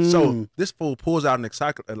time. So this fool pulls out an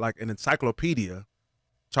encyclopedia,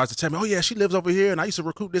 tries to tell me, oh yeah, she lives over here, and I used to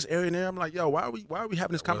recruit this area and there. I'm like, yo, why are we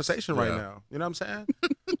having this conversation right now? You know what I'm saying?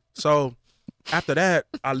 So after that,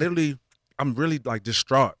 I'm really like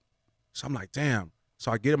distraught. So I'm like, damn.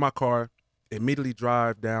 So I get in my car, immediately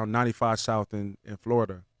drive down 95 South in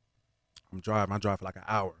Florida. I drive for like an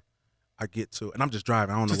hour. I get to, and I'm just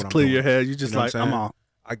driving. I don't know Just what to I'm clear doing. your head. You just You know like, what I'm I'm saying? on.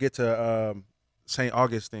 I get to St.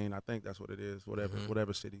 Augustine, I think that's what it is,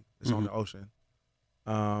 whatever city. It's on the ocean.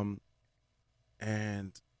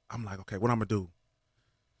 And I'm like, okay, what I'm gonna do?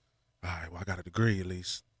 All right, well, I got a degree at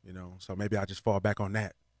least, so maybe I just fall back on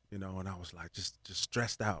that, and I was like just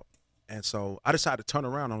stressed out. And so I decided to turn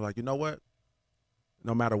around. I'm like, you know what?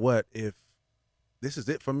 No matter what, if this is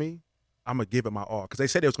it for me, I'm gonna give it my all. Because they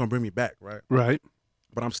said they was gonna bring me back, right? Right.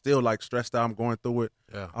 But I'm still like stressed out. I'm going through it.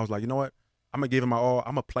 Yeah. I was like, you know what? I'm gonna give it my all.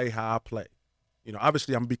 I'm gonna play how I play.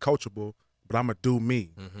 Obviously I'm gonna be coachable, but I'm gonna do me,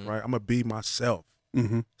 right? I'm gonna be myself.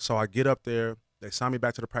 Mm-hmm. So I get up there. They sign me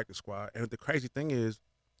back to the practice squad. And the crazy thing is,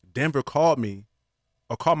 Denver called me,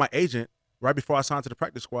 or called my agent right before I signed to the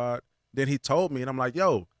practice squad. Then he told me, and I'm like,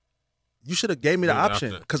 yo, you should have gave me the Give me an option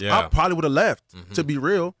option. because Yeah. I probably would have left. To be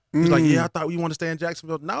real, he's like, yeah, I thought you want to stay in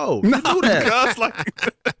Jacksonville. No, you do that. Because,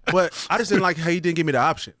 like, But I just didn't like how he didn't give me the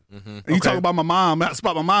option. you talk about my mom. That's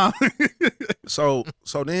about my mom. So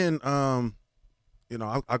then,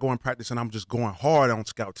 I go in practice and I'm just going hard on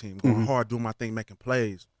scout team, going hard, doing my thing, making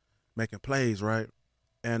plays, right?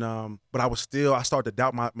 And but I started to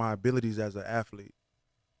doubt my abilities as an athlete.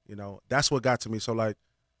 That's what got to me. So like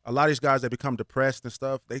a lot of these guys that become depressed and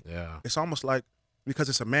stuff, it's almost like because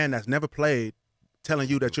it's a man that's never played telling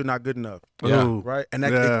you that you're not good enough, Yeah. Ooh. right? And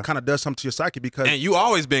that Yeah. it kind of does something to your psyche because And you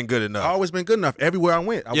always been good enough. I've always been good enough. Everywhere I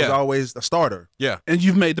went, I was Yeah. always a starter. Yeah. And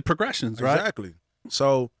you've made the progressions, right? Exactly.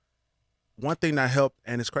 So one thing that helped,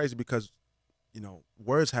 and it's crazy because,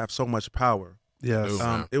 words have so much power. Yes.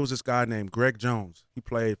 Ooh. It was this guy named Greg Jones. He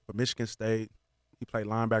played for Michigan State. He played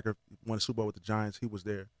linebacker, won the Super Bowl with the Giants. He was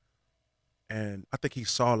there. And I think he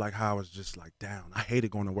saw like how I was just like down. I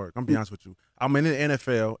hated going to work. I'm gonna be honest with you. I'm in the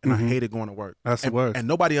NFL and I hated going to work. That's the and, worst. And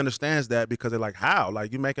nobody understands that because they're like, how?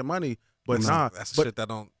 Like you making money, but nah. That's but shit that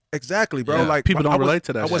don't. exactly, bro. Yeah. Like People don't I was- relate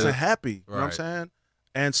to that I wasn't shit. happy. You know what I'm Right. saying?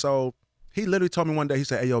 And so he literally told me one day. He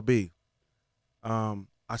said, "Hey, yo, B,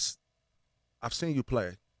 I've seen you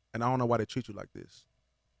play, and I don't know why they treat you like this."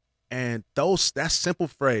 And that simple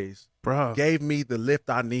phrase Bro. gave me the lift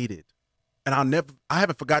I needed, and I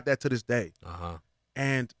haven't forgot that to this day.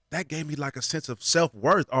 And that gave me like a sense of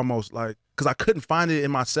self-worth almost, like, because I couldn't find it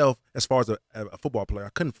in myself as far as a football player. I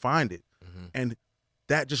couldn't find it. And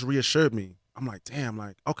that just reassured me. I'm like, damn,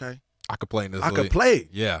 like, okay, I could play in this. I league. could play,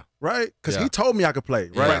 Yeah. right? Because Yeah. he told me I could play,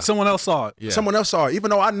 right? Right. Someone else saw it. Yeah. Someone else saw it, even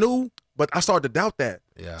though I knew, but I started to doubt that.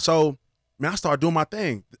 Yeah. So, man, I started doing my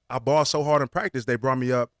thing. I balled so hard in practice, they brought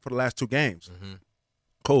me up for the last 2 games.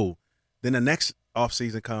 Cool. Then the next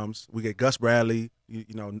offseason comes. We get Gus Bradley, you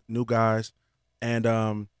know, new guys. And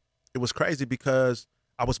it was crazy because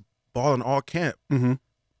I was balling all camp. Mhm.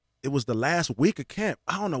 It was the last week of camp.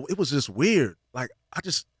 I don't know. It was just weird. Like, I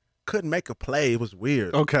just couldn't make a play. It was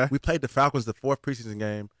weird. Okay. We played the Falcons the 4th preseason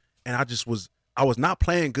game, and I was not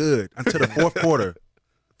playing good until the 4th quarter.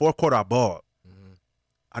 4th quarter, I balled.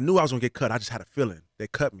 I knew I was gonna get cut. I just had a feeling. They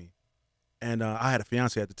cut me, and I had a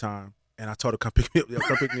fiance at the time, and I told her come pick me up. Yo,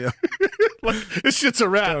 come pick me up. Like, this shit's a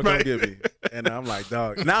wrap, Come right? get me. And I'm like,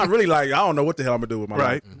 dog. Now I'm really like, I don't know what the hell I'm gonna do with my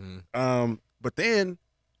Right. life. But then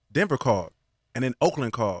Denver called, and then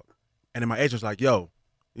Oakland called, and then my agent was like, yo,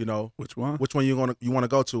 you know, Which one? which one you want to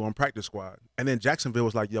go to on practice squad? And then Jacksonville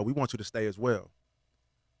was like, yo, we want you to stay as well.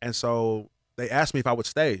 And so they asked me if I would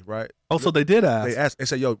stay, right? Oh, so they did ask. They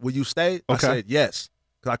said, yo, will you stay? I Okay. said yes,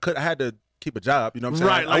 because I had to keep a job. You know what I'm saying?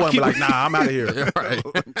 Right, I like, wasn't keep- like, nah, I'm out of here. Right.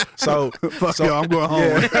 So, Fuck yo, I'm going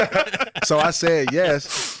home. yeah. So I said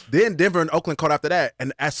yes. Then Denver and Oakland called after that,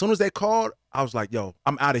 and as soon as they called, I was like, yo,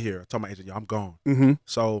 I'm out of here. I told my agent, yo, I'm gone. Mm-hmm.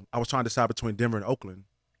 So I was trying to decide between Denver and Oakland,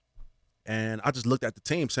 and I just looked at the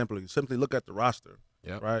team simply look at the roster.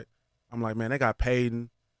 Yep. Right. I'm like, man, they got Payton,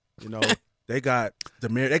 you know, they got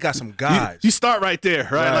Demir, they got some guys. You start right there,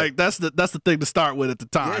 right? Right. Like that's the thing to start with at the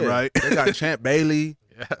time, Yeah. right? They got Champ Bailey.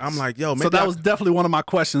 Yes. I'm like, yo, maybe So that I- was definitely one of my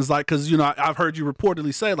questions, like, because I've heard you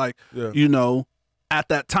reportedly say, like, Yeah. at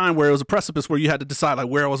that time where it was a precipice where you had to decide like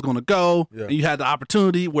where I was going to go, Yeah. and you had the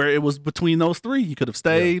opportunity where it was between those 3. You could have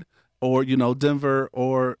stayed, or Denver,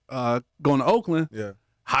 or going to Oakland. yeah.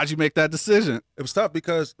 How'd you make that decision? It was tough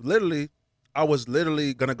because I was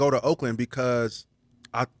literally gonna go to Oakland because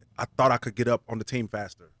I thought I could get up on the team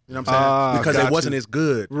faster. You know what I'm saying? Ah, Because got it wasn't you. as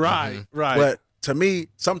good. Right. But to me,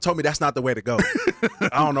 something told me that's not the way to go. I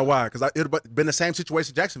don't know why. Because it had been the same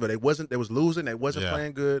situation in Jacksonville. They was losing. They wasn't Yeah.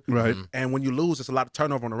 playing good. Right. And when you lose, it's a lot of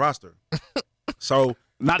turnover on the roster. So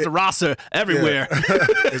Not the roster everywhere.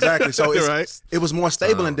 exactly. So Right. it was more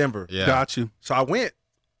stable in Denver. Yeah. Got you. So I went,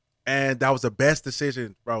 and that was the best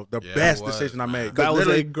decision, bro. The Yeah, best it was, decision I made. 'Cause That was a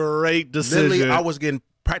literally- great literally, decision. I was getting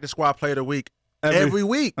practice squad player of the week every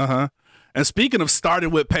week. Uh-huh. And speaking of starting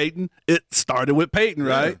with Peyton, it started with Peyton,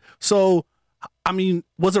 right? Yeah. So, I mean,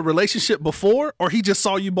 was it a relationship before, or he just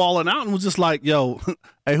saw you balling out and was just like, yo,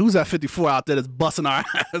 hey, who's that 54 out there that's busting our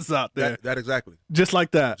ass out there? That exactly. Just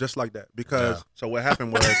like that. Just like that. Because so what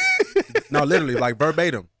happened was no, literally, like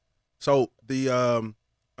verbatim. So the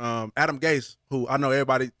Adam Gase, who I know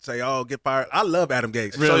everybody say, oh, get fired. I love Adam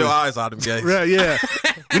Gase. Show your eyes, Adam Gase. Yeah, yeah.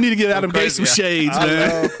 We need to give Adam Gase some crazy. shades,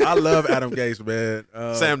 man. I love Adam Gase,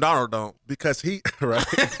 man. Sam Donald don't. Because he right.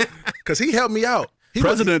 Because he helped me out.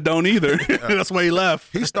 President don't either. That's why he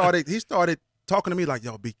left. He started talking to me like,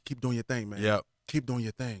 yo, B, keep doing your thing, man. Yep. Keep doing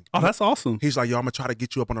your thing. Oh, that's awesome. He's like, yo, I'm gonna try to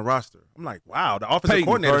get you up on the roster. I'm like, wow, the offensive Peyton,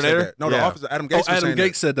 coordinator said coordinator? that. No, the Yeah. offensive Adam Gase Oh, was Adam saying Gase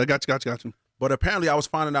that. said that. Got you. But apparently, I was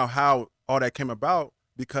finding out how all that came about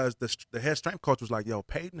because the head strength coach was like, yo,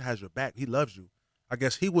 Peyton has your back. He loves you. I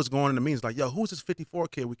guess he was going in the meetings like, yo, who's this 54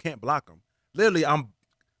 kid? We can't block him. Literally, I'm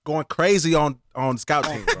going crazy on scout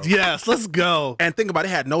team, bro. Yes, let's go. And think about it,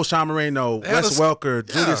 they had no Sean Moreno, had Wes a- Welker,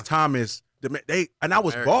 yeah. Julius Thomas. And I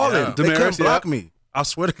was Demar- balling. yeah. They couldn't Demaris, block me. I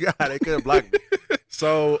swear to God, they couldn't block me.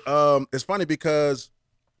 So it's funny because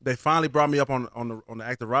they finally brought me up on the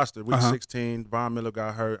active roster. Week 16, Von Miller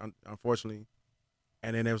got hurt, unfortunately.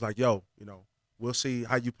 And then they was like, yo, we'll see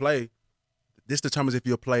how you play. This determines if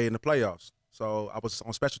you'll play in the playoffs. So I was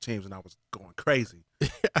on special teams and I was going crazy.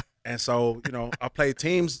 And so, I played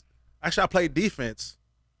teams. Actually, I played defense.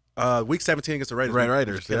 Week 17 against the Raiders.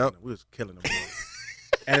 Raiders, yep. We was killing them.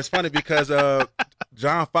 And it's funny because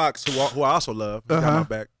John Fox, who I also love, he got my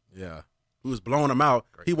back. Yeah. Who was blowing them out.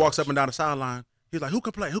 Great He walks coach. up and down the sideline. He's like, who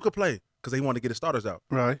could play? Who could play? Because he wanted to get his starters out.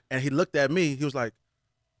 Right. And he looked at me. He was like,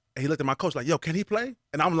 And he looked at my coach like, "Yo, can he play?"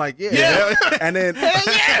 And I'm like, "Yeah." And then,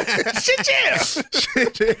 Shit, yeah.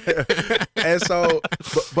 shit, yeah. And so,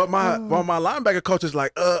 but my linebacker coach is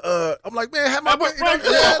like, I'm like, "Man, have my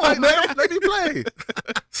let me play."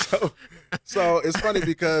 So it's funny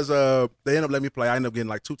because they end up letting me play. I ended up getting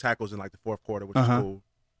like 2 tackles in like the 4th quarter, which was cool.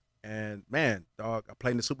 And man, dog, I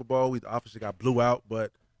played in the Super Bowl. We obviously got blew out,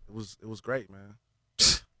 but it was great, man.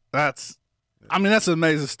 That's an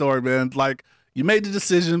amazing story, man. Like, you made the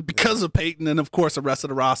decision because of Peyton and, of course, the rest of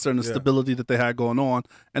the roster and the stability that they had going on.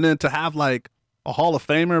 And then to have, like, a Hall of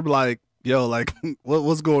Famer, like, yo, like,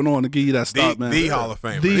 what's going on to give you that start, man? The Hall of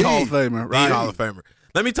Famer. The Hall of Famer, right? The Hall of Famer.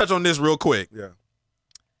 Let me touch on this real quick. Yeah.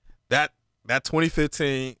 That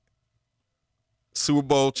 2015 Super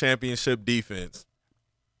Bowl championship defense,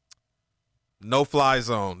 no fly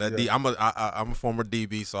zone. I'm a former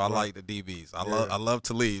DB, so I like the DBs. I love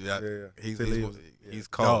Talib. He's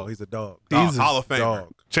cold. He's a dog. He's Hall of Famer.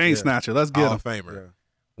 Dog. Chain snatcher. Let's get Hall him. of Famer. Yeah.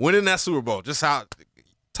 Winning that Super Bowl, just how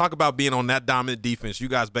talk about being on that dominant defense. You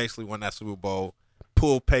guys basically won that Super Bowl.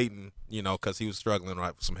 Pulled Peyton, because he was struggling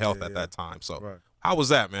with some health at that time. So how was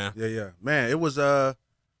that, man? Yeah. Man, it was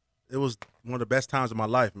one of the best times of my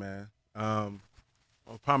life, man. I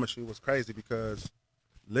promise you, it was crazy because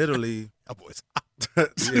literally. That boy's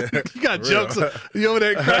You got jokes. You over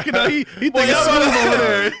there cracking up. He thinking smooth over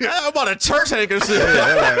there. I'm about a church handkerchief.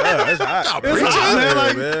 It's hot. It's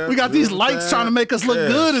hot, man. Like, we got these lights trying to make us look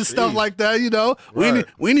good and stuff like that. Right.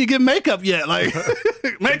 We need to get makeup yet. Like,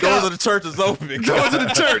 makeup. Doors of the church is open. Doors of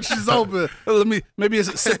the church is open. Maybe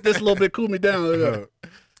sit this a little bit, cool me down.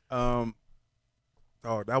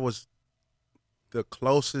 That was the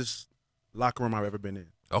closest locker room I've ever been in.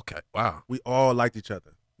 Okay, wow. We all liked each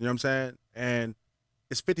other. You know what I'm saying? And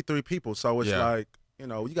it's 53 people, so it's like, you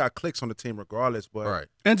got clicks on the team regardless. But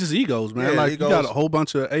And just egos, man. Yeah, like, egos. you got a whole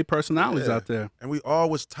bunch of A personalities out there. And we all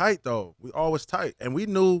was tight, though. We all was tight. And we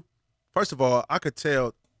knew, first of all, I could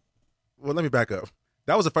tell. Well, let me back up.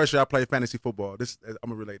 That was the first year I played fantasy football. I'm going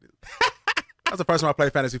to relate it. That was the first time I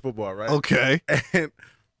played fantasy football, right? Okay. And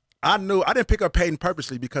I knew, I didn't pick up Peyton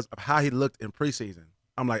purposely because of how he looked in preseason.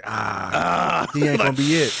 I'm like, he ain't going to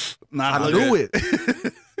be it. I knew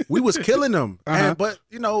it. We was killing them. But,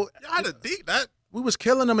 we was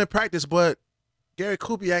killing them in practice, but Gary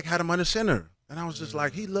Kubiak had him under center. And I was just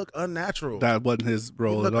like, he looked unnatural. That wasn't his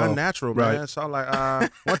role He looked at all. unnatural, Right. man. So I'm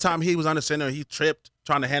like, one time he was under center, he tripped,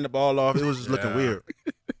 trying to hand the ball off. It was just looking weird.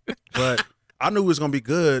 But I knew he was going to be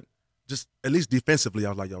good, just at least defensively. I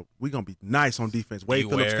was like, yo, we going to be nice on defense. Wade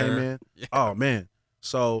Phillips came in. Yeah. Oh, man.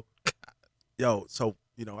 So,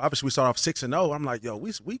 obviously we start off 6-0. I'm like, yo,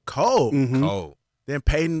 we cold. Mm-hmm. Cold. Then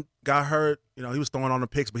Peyton got hurt. He was throwing on the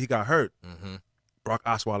picks, but he got hurt. Mm-hmm. Brock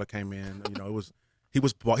Osweiler came in. He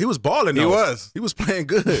was balling. He though. was. He was playing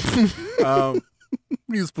good.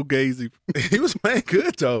 He was fugazi. He was playing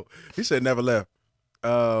good though. He should have never left.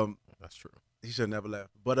 That's true. He should have never left.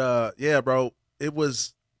 But yeah, bro, it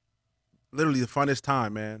was literally the funnest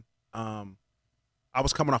time, man. I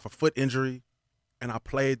was coming off a foot injury, and I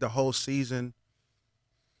played the whole season.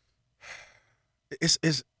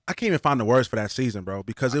 I can't even find the words for that season, bro,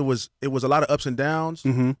 because it was a lot of ups and downs,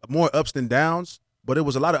 more ups than downs, but it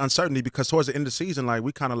was a lot of uncertainty because towards the end of the season, like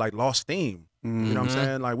we kind of like lost steam. You know what I'm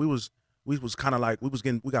saying? Like we was kind of like we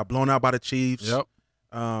got blown out by the Chiefs. Yep.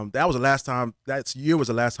 That was the last time. That year was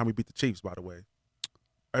the last time we beat the Chiefs, by the way.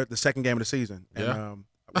 The second game of the season. And, Yeah.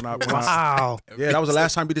 Wow. that was the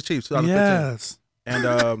last time we beat the Chiefs. 2015. Yes.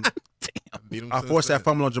 And Beat him I since forced then. that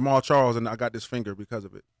fumble on Jamal Charles, and I got this finger because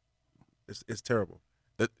of it. It's terrible.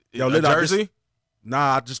 Yo, literally, Jersey?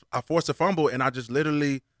 I forced a fumble, and I just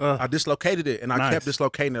literally I dislocated it, and I Nice. kept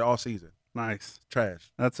dislocating it all season. Nice.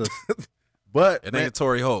 Trash. That's a But It man, ain't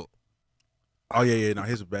Torrey Holt. oh yeah, no,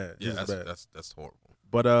 his is bad. Yeah, His is bad. that's horrible.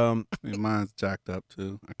 But mine's jacked up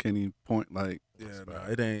too. I can't even point like. yeah, no,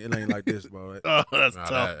 it ain't like this, bro. Oh, that's Nah,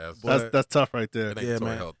 tough. But- That's tough right there. It ain't Yeah,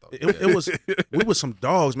 Torrey man. Holt, though. It was we was some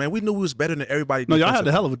dogs, man. We knew we was better than everybody. No, y'all had defensively.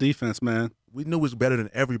 the hell of a defense, man. We knew we was better than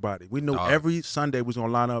everybody. We knew Dog. every Sunday we was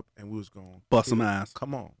gonna line up and we was gonna Bust some ass.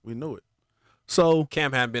 Come on, we knew it. So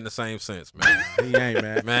Cam hadn't been the same since, man. He ain't,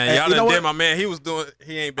 man. Man, Hey, y'all you know done what? did my man. He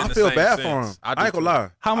ain't been I the feel same bad since. for him. I do ain't gonna too. lie.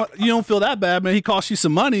 how much you don't feel that bad, man? He cost you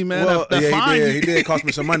some money, man. Well, that yeah, fine. he did cost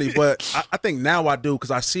me some money, but I think now I do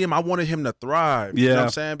because I see him. I wanted him to thrive. You know Yeah. what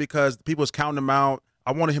I'm saying? Because people was counting him out.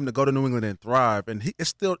 I wanted him to go to New England and thrive, and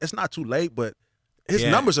it's not too late, but his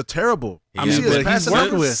Yeah. numbers are terrible. Yeah, You see but his he's passing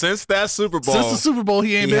working numbers? with- Since that Super Bowl, Since the Super Bowl,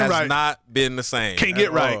 he ain't he been has right. not been the same. Can't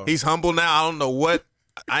get right. all. He's humble now. I don't know what.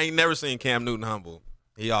 I ain't never seen Cam Newton humble.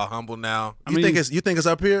 He all humble now. You think it's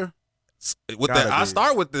up here? With Gotta that, I be.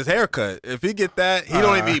 start with this haircut. If he get that, he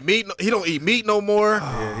don't even eat meat. He don't eat meat no more.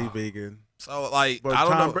 Yeah, he vegan. So like, But I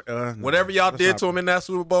don't Tom know. no, Whatever y'all that's did not- to him in that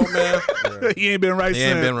Super Bowl, man, He ain't been right he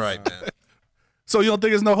since. ain't been right, man. So you don't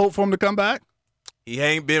think there's no hope for him to come back? He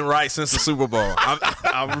ain't been right since the Super Bowl.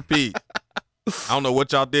 I repeat. I don't know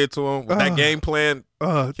what y'all did to him. With that game plan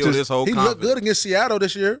killed Just- his whole He looked confidence. good against Seattle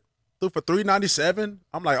this year. Threw for 397.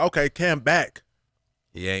 I'm like, okay, Cam back.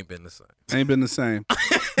 He ain't been the same. ain't been the same.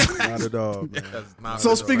 Not at all, man. That's not So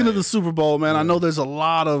the speaking of same. the Super Bowl, man, I know there's a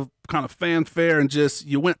lot of kind of fanfare and just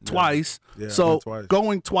you went twice. Yeah, I So went twice.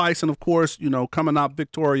 going twice and of course, coming out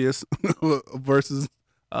victorious versus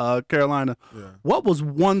Carolina. Yeah. What was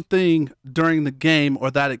one thing during the game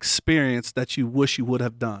or that experience that you wish you would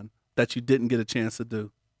have done that you didn't get a chance to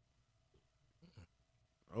do?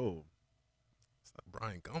 Oh,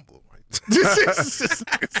 Brian Gumble. Right?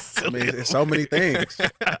 I mean, it's so many things.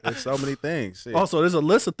 There's so many things. Shit. Also, there's a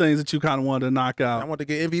list of things that you kind of wanted to knock I out. want to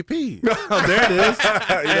get MVP. Oh, there it is. You know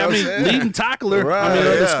I what I'm mean, saying? leading tackler. Right, of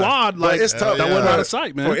the yeah. squad. But Like it's tough. that Yeah. wasn't out of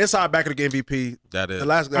sight, For man. inside back of the MVP, That is. the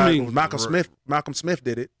last guy I mean, was Malcolm Smith. Malcolm Smith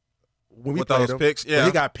did it when we With played those him. picks, But yeah.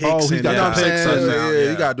 he got picks. Oh, he and, got you know what I'm picks saying? touchdowns, Yeah,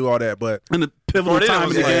 yeah. you got to do all that. But And the pivotal Before then, time it in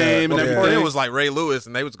was the like, game and yeah. before everything. then it was like Ray Lewis,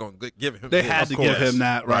 and they was going to give him. They his. had to give him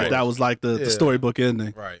that, right? Right. That was like the Yeah. storybook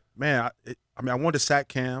ending. Right. man, I wanted to sack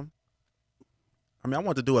Cam. I mean, I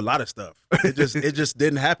wanted to do a lot of stuff. It just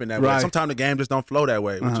didn't happen that way. Right. Sometimes the game just don't flow that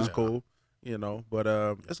way, which is Uh-huh. cool, But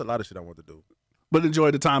there's a lot of shit I want to do. But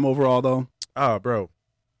enjoyed the time overall, though. Oh, bro,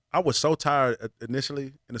 I was so tired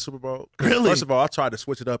initially in the Super Bowl. Really? First of all, I tried to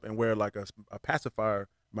switch it up and wear like a pacifier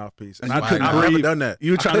mouthpiece, and And you couldn't I've never breathe. done that.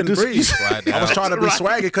 You were I trying to couldn't do- breathe. Right I was now. trying to be Right.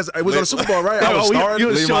 swaggy because it was on the Super Bowl, right? I was Oh, you- starting. you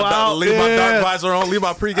was Leave show out. leave my Yeah. dark visor on. Leave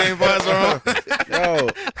my pregame visor on. Yo,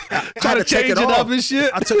 I Trying to change it up and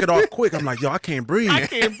shit. I took it off quick. I'm like, yo, I can't breathe. I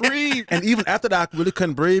can't breathe. And even after that, I really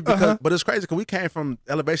couldn't breathe because, but it's crazy because we came from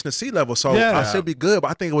elevation to sea level, so Yeah. I should be good.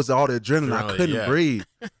 But I think it was all the adrenaline. I Adrenaline, couldn't yeah. breathe,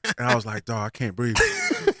 and I was like, dog, I can't breathe.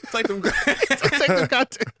 Take them. Take the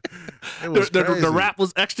goddamn- It was the crazy. wrap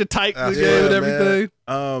was extra tight in the Yeah, game and man. everything.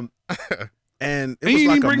 And it And was you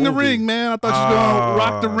like didn't a bring the movie. ring, man. I thought you were gonna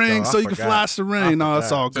rock the Oh, ring dog, so I you can forgot. flash the ring. I No, it's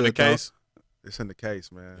forgot. all To the good. though. case. It's in the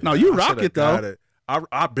case, man. No, you I rock shoulda it, though. got it.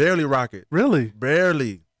 I barely rock it. Really?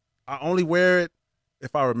 Barely. I only wear it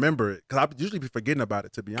if I remember it because I usually be forgetting about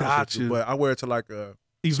it. To be honest Got with you, you. but I wear it to like Events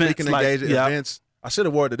speaking like, engagement yeah. events. I should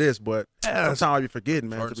have wore it to this, but Yeah. sometimes I be forgetting,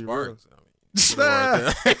 man. Jordan To be real. Sparks.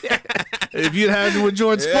 I mean, If you'd had it with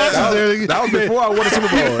George Yeah, Sparks That there, was, that was before I won the Super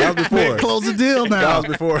Bowl. That was before. close the deal That now. was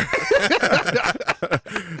before.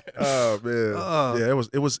 Oh man, yeah,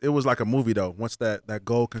 it was like a movie though. Once that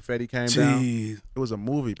gold confetti came down, Jeez, it was a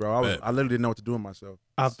movie, bro. I Bet. literally didn't know what to do with myself.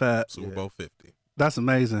 I bet. Super Bowl 50. That's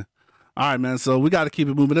amazing. All right, man. So we got to keep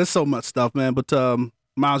it moving. There's so much stuff, man. But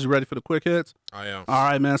Miles, you ready for the quick hits? I am. All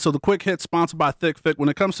right, man. So the quick hit sponsored by Thick Fit. When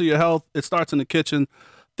it comes to your health, it starts in the kitchen.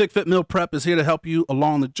 Thick Fit Meal Prep is here to help you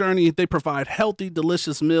along the journey. They provide healthy,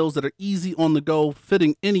 delicious meals that are easy on the go,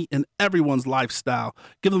 fitting any and everyone's lifestyle.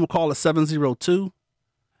 Give them a call at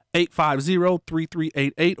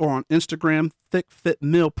 702-850-3388 or on Instagram, Thick Fit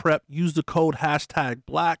Meal Prep. Use the code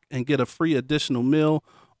 #Black and get a free additional meal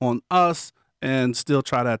on us. And still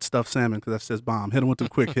try that stuffed salmon because that says bomb. Hit them with the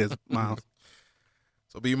quick hits, Miles.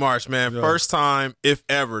 So B Marsh, man, Yeah. first time, if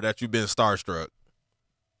ever, that you've been starstruck.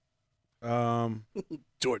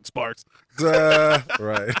 Jordan Sparks.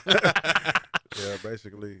 Right. Yeah,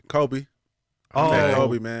 basically Kobe. I met Oh.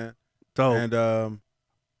 Kobe, man. Dope. And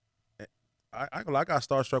I got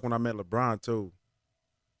starstruck when I met LeBron too.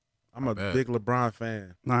 I'm a bet. big LeBron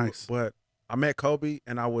fan. Nice. But I met Kobe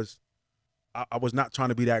and I was not trying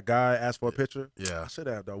to be that guy, ask for a picture. Yeah. I should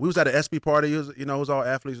have though. We was at an SB party. It was all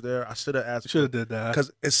athletes there. I should have asked. Should have did that.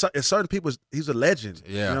 Because it's certain people. He's a legend.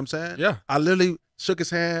 Yeah. You know what I'm saying? Yeah. I literally shook his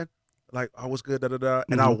hand, like, "Oh, what's good?" Da da da.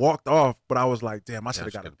 And I Mhm. walked off, but I was like, "Damn, I should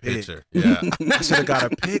have got a pic. picture. Yeah. I should have got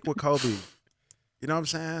a pic with Kobe." You know what I'm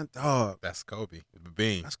saying? Dog, That's Kobe. The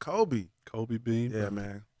Bean. that's Kobe. Kobe Bean. Yeah,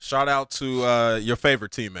 man. Shout out to your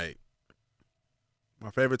favorite teammate.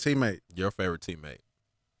 My favorite teammate. Your favorite teammate.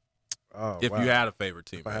 Oh, If wow. you had a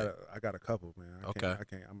favorite If I teammate. I got a couple, man. I Okay.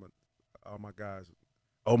 can't. All my guys.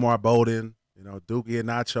 Omar Bolden, Dookie and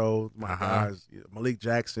Nacho, my Uh-huh. guys. Malik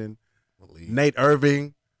Jackson, Malik. Nate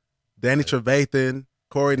Irving, Danny Trevathan,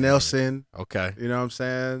 Corey Nelson. Okay. You know what I'm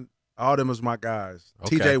saying? All them was my guys.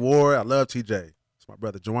 Okay. TJ Ward, I love TJ. It's my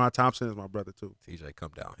brother. Juwan Thompson is my brother too. TJ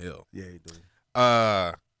come downhill. Yeah, he do.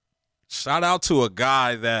 Shout out to a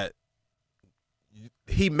guy that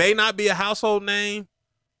he may not be a household name,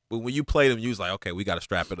 but when you played him, you was like, okay, we got to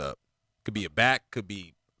strap it up. Could be a back, could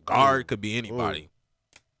be guard, could be anybody.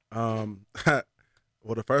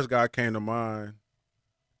 Well, the first guy came to mind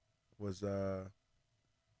was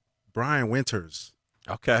Brian Winters.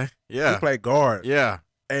 Okay. He Yeah. played guard. Yeah.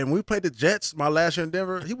 And we played the Jets my last year in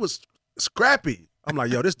Denver. He was scrappy. I'm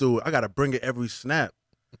like, yo, this dude, I got to bring it every snap.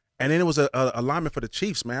 And then it was a lineman for the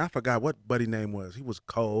Chiefs, man. I forgot what buddy name was. He was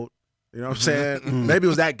cold. You know what I'm saying? Maybe it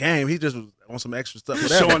was that game. He just was on some extra stuff.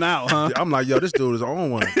 Whatever. Showing out, huh? I'm like, yo, this dude is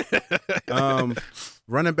on one.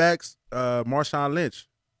 Running backs, Marshawn Lynch.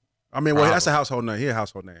 I mean, well, that's a household name. He a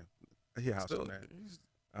household name. He a household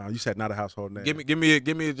name. You said not a household name. Give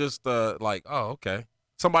me just like, oh, okay.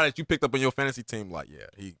 Somebody that you picked up on your fantasy team, like, yeah,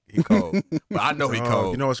 he cold. But I know he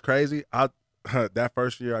cold. You know what's crazy? That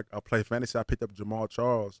first year I played fantasy, I picked up Jamal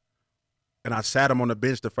Charles, and I sat him on the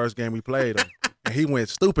bench the first game we played him, and he went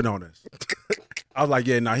stupid on us. I was like,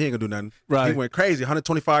 yeah, nah, he ain't gonna do nothing. Right. He went crazy,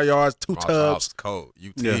 125 yards, two Jamal Charles tubs. is cold.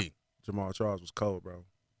 UT. Yeah. Jamal Charles was cold, bro.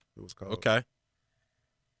 It was cold. Okay.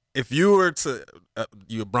 If you were to,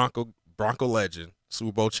 you're a Bronco legend,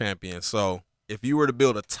 Super Bowl champion. So if you were to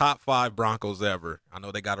build a top 5 Broncos ever, I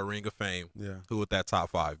know they got a Ring of Fame. Yeah. Who would that top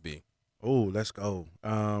 5 be? Oh, let's go.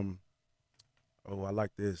 I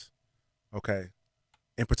like this. Okay.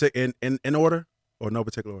 In order or no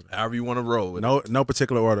particular order? However you want to roll with. No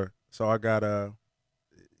particular order. So I gotta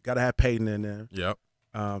have Peyton in there. Yep.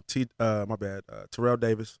 Terrell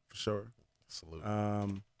Davis for sure. Salute.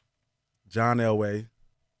 John Elway.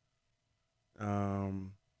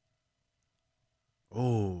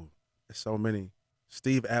 There's so many.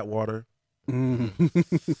 Steve Atwater. Them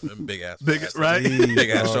big ass. Right? Steve,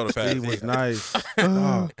 ass shoulder pads. Steve was nice.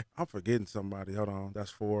 Dog, I'm forgetting somebody. Hold on.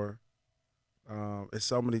 That's 4. It's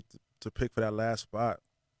so many to pick for that last spot.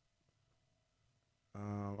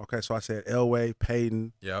 Okay, so I said Elway,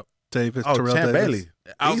 Peyton. Yep. Davis, Oh, Terrell Champ Davis. Bailey.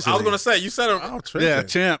 I was Easily. gonna say you said him. Oh, tripping. Yeah,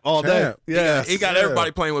 Champ all Champ. day. Yeah. He got Yeah.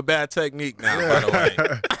 everybody playing with bad technique now. By the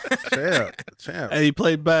way. Champ. Hey, he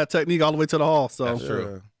played bad technique all the way to the hall. So, That's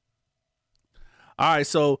true. all right.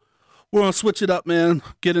 So, we're going to switch it up, man.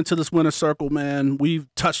 Get into this winner circle, man. We've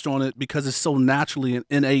touched on it because it's so naturally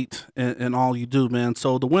innate in all you do, man.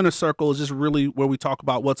 So, the winner circle is just really where we talk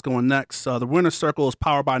about what's going next. The winner circle is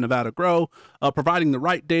powered by Nevada Grow, providing the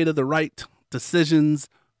right data, the right decisions,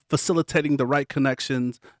 facilitating the right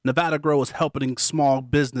connections. Nevada Grow is helping small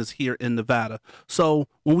business here in Nevada. So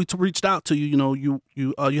when we reached out to you,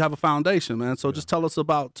 you have a foundation, man. So just tell us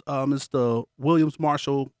about Mr. Williams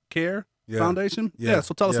Marshall Care Foundation. Yeah.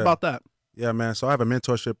 So tell us about that. Yeah, man. So I have a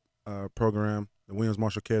mentorship program, the Williams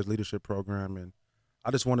Marshall Cares Leadership Program, and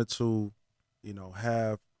I just wanted to,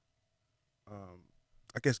 have,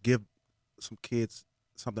 give some kids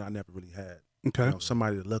something I never really had. Okay.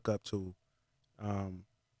 Somebody to look up to.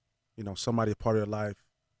 Somebody a part of their life.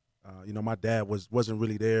 My dad wasn't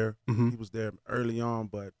really there. Mm-hmm. He was there early on,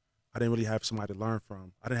 but I didn't really have somebody to learn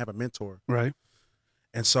from. I didn't have a mentor. Right.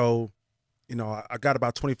 And so, I got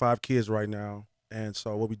about 25 kids right now. And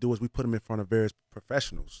so what we do is we put them in front of various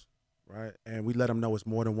professionals, right? And we let them know it's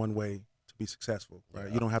more than one way to be successful, right?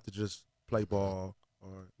 Yeah. You don't have to just play ball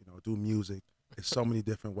or, do music. There's so many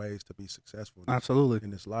different ways to be successful. Absolutely.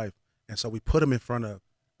 In this life. And so we put them in front of,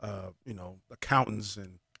 accountants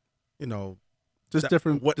and, just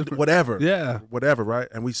different, whatever. Yeah. Whatever, right?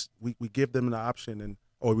 And we give them the option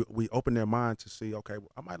or we open their mind to see, okay,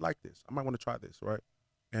 well, I might like this. I might want to try this, right?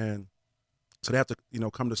 And so they have to,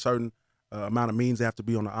 come to certain amount of means. They have to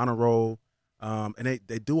be on the honor roll. And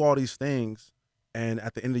they do all these things. And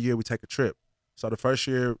at the end of the year, we take a trip. So the first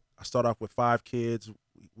year, I start off with 5 kids.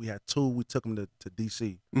 We had 2. We took them to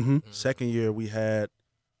D.C. Mm-hmm. Second year, we had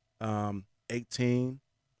 18.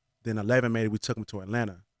 Then 11 made it. We took them to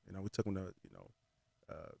Atlanta. We took them to,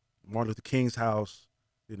 Martin Luther King's house.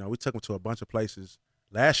 We took them to a bunch of places.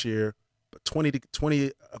 Last year, but 20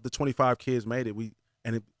 of the 25 kids made it.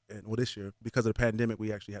 This year, because of the pandemic,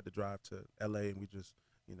 we actually had to drive to L.A. and we just,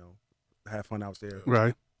 have fun out there.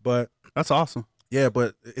 Right. But that's awesome. Yeah,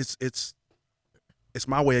 but it's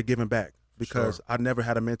my way of giving back because I never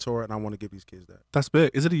had a mentor and I want to give these kids that. That's big.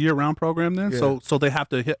 Is it a year-round program then? Yeah. So they have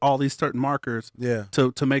to hit all these certain markers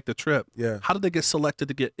to make the trip. Yeah. How did they get selected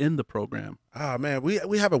to get in the program? Ah, man,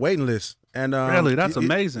 we have a waiting list. And really, that's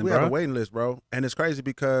amazing, we bro. have a waiting list, bro. And it's crazy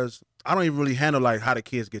because I don't even really handle like how the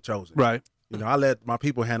kids get chosen. Right. I let my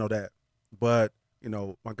people handle that. But,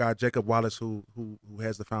 my guy Jacob Wallace who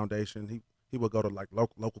has the foundation, he will go to like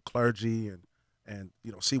local clergy and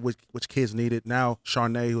see which kids need it. Now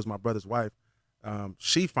Charnay, who's my brother's wife,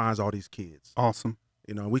 she finds all these kids. Awesome.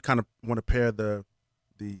 We kind of want to pair the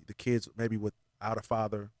kids maybe without a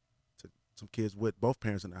father to some kids with both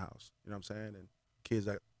parents in the house. You know what I'm saying? And kids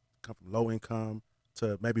that come from low income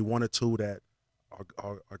to maybe 1 or 2 that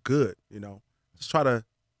are good. Just try to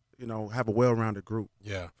you know, have a well-rounded group.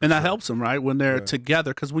 Yeah. And that helps them, right, when they're Yeah.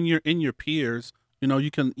 together. Because when you're in your peers, you know,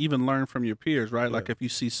 you can even learn from your peers, right? Like Yeah. if you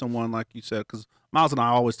see someone, like you said, because Miles and I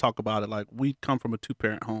always talk about it, like we come from a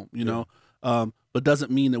 2-parent home, you know, but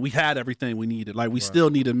doesn't mean that we had everything we needed. Like we still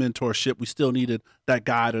needed mentorship. We still needed that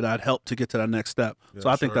guide or that help to get to that next step. Yeah, so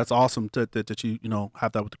I think sure. that's awesome that you know,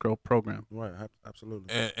 have that with the Grow program. Right,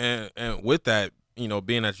 absolutely. And with that, you know,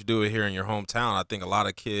 being that you do it here in your hometown, I think a lot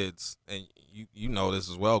of kids, and you know this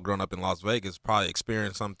as well, growing up in Las Vegas, probably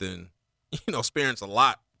experience something, you know, experience a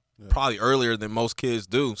lot probably earlier than most kids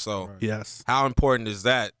do. So Right. Yes. how important is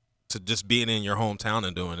that to just being in your hometown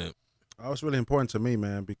and doing it? Oh, it's really important to me,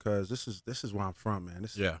 man, because this is where I'm from, man.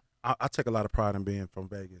 This is, Yeah. I take a lot of pride in being from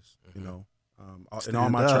Vegas. You Mhm. know, in all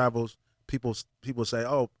Stand my up. travels, people say,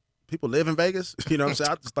 "Oh, people live in Vegas." You know what I'm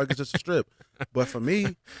saying? I just think it's just a strip, but for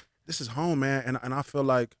me, this is home, man, and I feel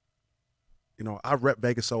like, you know, I rep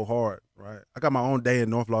Vegas so hard, right? I got my own day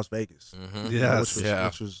in North Las Vegas, Mm-hmm. you know,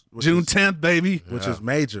 Yes. which June is, 10th, baby. which is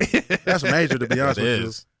major. That's major, to be honest It with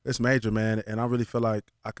is. you. It's major, man, and I really feel like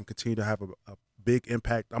I can continue to have a big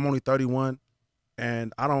impact. I'm only 31,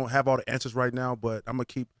 and I don't have all the answers right now, but I'm gonna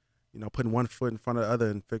keep, you know, putting one foot in front of the other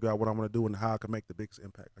and figure out what I'm gonna do and how I can make the biggest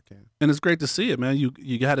impact I can. And it's great to see it, man. You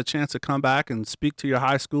had a chance to come back and speak to your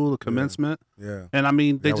high school, the commencement. Yeah, And I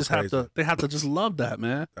mean, they That was just have crazy. to just love that,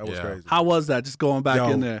 man. that was Yeah. crazy. How was that? Just going back Yo,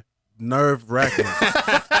 in there. Nerve wracking.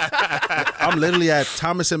 I'm literally at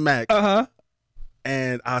Thomas and Mack, Uh-huh.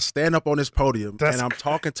 and I stand up on this podium, That's and I'm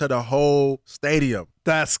talking to the whole stadium.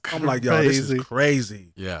 That's crazy. I'm like, yo, this is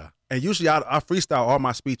crazy. Yeah. And usually I freestyle all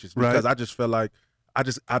my speeches because Right. I just feel like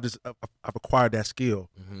I've acquired that skill.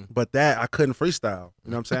 Mm-hmm. But that I couldn't freestyle.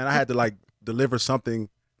 You know what I'm saying? I had to like deliver something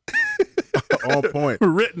on point.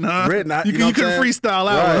 Written, huh? Written, You, know you what I'm couldn't saying? freestyle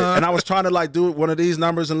out, Right. huh? And I was trying to like do one of these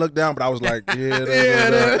numbers and look down, but I was like, and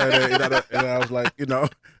I was like, you know,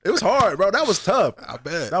 it was hard, bro. That was tough. I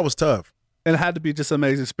bet. That was tough. And it had to be just an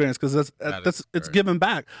amazing experience because That that's is it's great. giving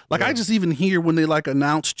back. Like I Yeah. just even hear when they like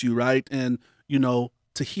announced you, right? And you know,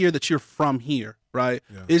 to hear that you're from here, right?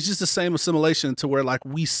 Yeah. It's just the same assimilation to where like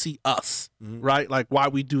we see us, Mhm. right? Like why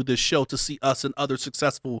we do this show to see us and other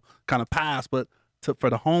successful kind of paths, but for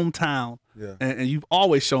the hometown, Yeah. and you've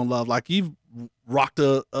always shown love. Like you've rocked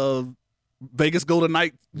a Vegas Golden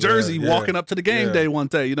Knight jersey Yeah, walking up to the game yeah. day one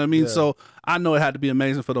day. You know what I mean? Yeah. So I know it had to be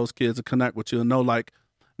amazing for those kids to connect with you and know like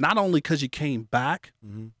not only because you came back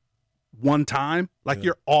Mm-hmm. one time, like Yeah.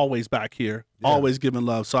 you're always back here, Yeah. always giving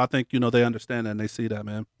love. So I think, you know, they understand that and they see that,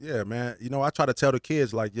 man. Yeah, man. You know, I try to tell the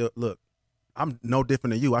kids, like, yo, look, I'm no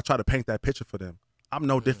different than you. I try to paint that picture for them. I'm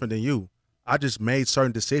no different than you. I just made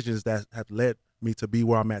certain decisions that have led me to be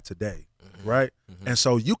where I'm at today, right? And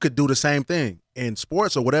so you could do the same thing in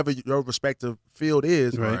sports or whatever your respective field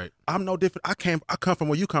is. Right. I'm no different. I come from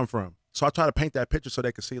where you come from. So I try to paint that picture so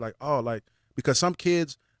they can see, like, oh, like, because some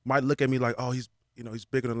kids might look at me like, oh, he's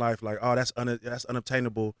bigger than life. Like, oh, that's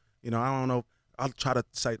unobtainable. You know, I don't know. I'll try to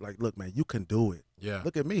say, like, look, man, you can do it. Yeah.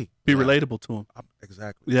 Look at me. Be Yeah. relatable to them.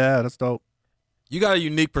 Exactly. Yeah, that's dope. You got a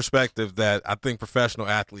unique perspective that I think professional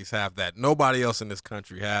athletes have that nobody else in this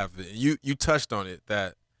country have. You touched on it,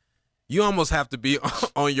 that you almost have to be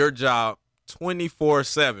on your job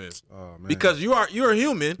 24/7 Oh, man. because you're a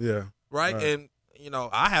human, yeah, right? Right. And you know,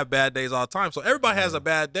 I have bad days all the time. So everybody has Yeah. a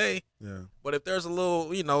bad day. yeah, But if there's a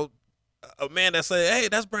little, you know, a man that say, "Hey,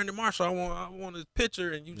 that's Brandon Marshall. I want his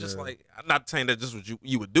picture," and you just Yeah. like, I'm not saying that just what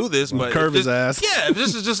you would do this, but Curve if his this- ass. Yeah, if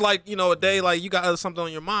this is just like, you know, a day like you got something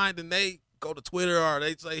on your mind, and they go to Twitter or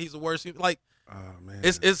they say he's the worst. Like oh man,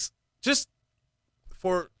 it's just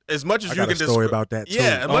for as much as I you got can a story descri- about that too.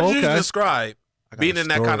 Yeah, as much as you can okay. describe I got being a in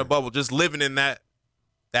that kind story. of bubble, just living in that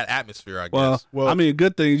atmosphere. I Well, guess Well- I mean,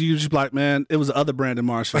 good thing you just be like, man, it was the other Brandon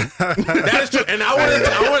Marshall. that is true. And I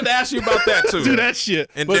wanted to ask you about that too. Do that shit.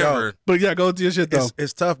 in But, Denver. but yeah, go do your shit though.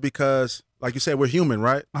 It's tough because, like you said, we're human,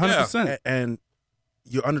 right? 100%. And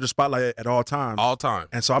you're under the spotlight at all times. All time.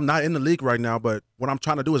 And so I'm not in the league right now, but what I'm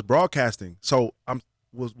trying to do is broadcasting. So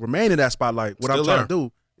will remain in that spotlight. What Still I'm trying there. to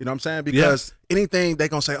do, you know what I'm saying? Because anything they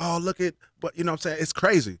gonna say, oh, look at, but you know what I'm saying? It's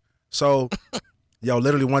crazy. So, yo,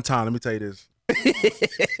 literally one time, let me tell you this.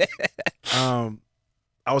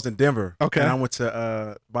 I was in Denver. Okay. And I went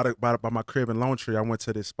to by my crib in Lone Tree. I went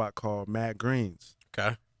to this spot called Mad Greens,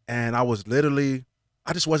 Okay. and I was literally,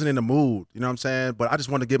 I just wasn't in the mood. You know what I'm saying? But I just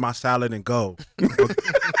wanted to get my salad and go.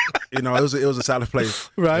 You know, it was a salad place.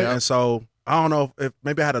 Right. And so I don't know if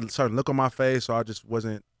maybe I had a certain look on my face, or I just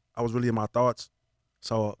wasn't. I was really in my thoughts.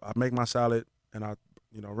 So I make my salad and I,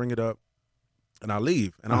 ring it up, and I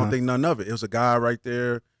leave. And I don't think none of it. It was a guy right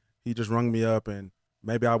there. He just rung me up, and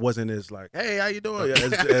maybe I wasn't as like, hey, how you doing? You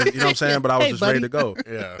know what I'm saying? But I was Hey, just buddy. ready to go.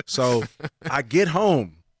 Yeah. So I get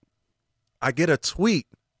home, I get a tweet,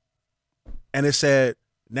 and it said,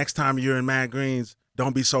 "Next time you're in Mad Greens,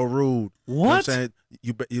 don't be so rude." You know what I'm saying?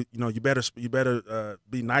 You better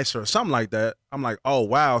be nicer or something like that. I'm like, oh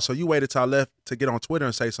wow. So you waited till I left to get on Twitter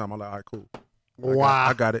and say something. I'm like, all right, cool.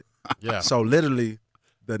 I got it. Yeah. So literally,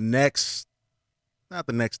 not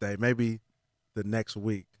the next day, maybe the next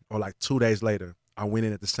week or like 2 days later, I went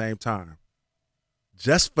in at the same time,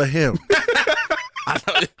 just for him.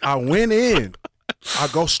 I went in. I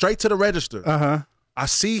go straight to the register. I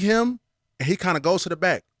see him, and he kind of goes to the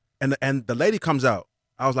back, and the lady comes out.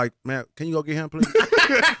 I was like, man, can you go get him, please?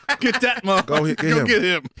 Get that motherfucker. Go get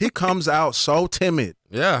him. He comes out so timid.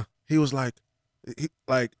 Yeah. He was like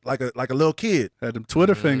a little kid. Had them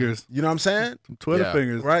Twitter fingers. You know what I'm saying? Some Twitter Yeah.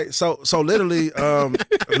 fingers. Right. So literally,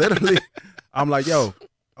 I'm like, yo,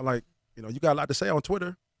 you got a lot to say on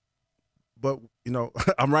Twitter, but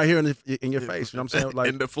I'm right here in your face. You know what I'm saying? Like,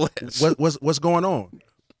 in the flesh. what's going on?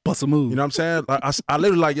 Bust a move. You know what I'm saying? Like, I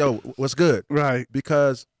literally like, yo, what's good? Right.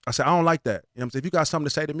 Because I said, I don't like that. You know what I'm saying? If you got something to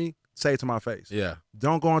say to me, say it to my face. Yeah.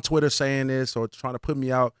 Don't go on Twitter saying this or trying to put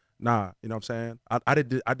me out. Nah, you know what I'm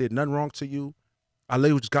saying? I did nothing wrong to you. I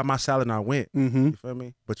literally just got my salad and I went. You feel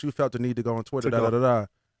me? But you felt the need to go on Twitter,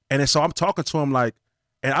 And then so I'm talking to him like,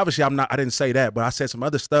 and obviously I didn't say that, but I said some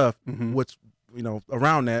other stuff, which,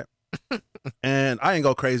 around that. And I ain't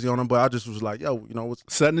go crazy on him, but I just was like, yo, what's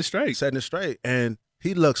Setting it straight. setting it straight. And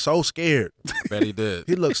he looked so scared. Bet he did.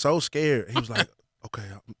 He looked so scared. He was like, okay,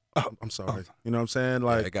 I'm sorry. You know what I'm saying?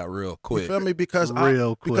 Like, It got real you quick. feel me? Because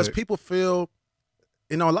Real quick. people feel,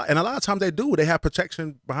 a lot of times they do. They have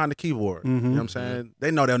protection behind the keyboard. You know what I'm saying? They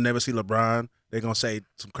know they'll never see LeBron. They're gonna say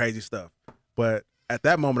some crazy stuff. But at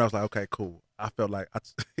that moment, I was like, okay, cool. I felt like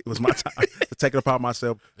it was my time to take it upon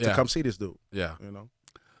myself to come see this dude. Yeah.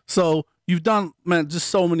 So you've done, man, just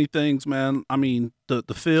so many things, man. I mean, the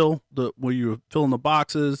where you're filling the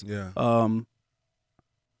boxes. Yeah.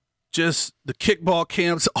 Just the kickball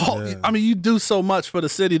camps. Yeah. I mean, you do so much for the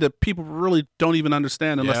city that people really don't even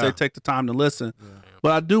understand unless Yeah. they take the time to listen. Yeah.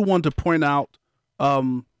 But I do want to point out,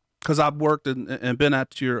 because I've worked and been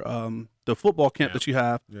at your the football camp that you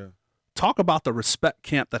have. Yeah. Talk about the respect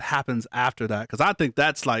camp that happens after that, because I think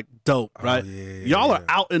that's like dope, right? yeah, Y'all are yeah.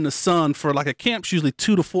 out in the sun for like a camp's usually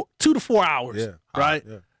 2 to 4 hours, Yeah. right?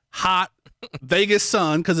 Yeah. Hot Vegas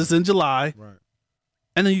sun because it's in July, Right.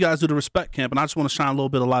 and then you guys do the respect camp, and I just want to shine a little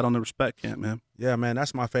bit of light on the respect camp, man. Yeah, man,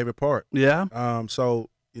 that's my favorite part. Yeah, So,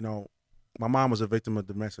 my mom was a victim of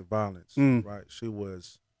domestic violence, right? She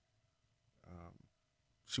was,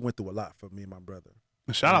 she went through a lot for me and my brother.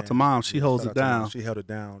 and shout out to mom, she holds Shout it out to mom. down. She held it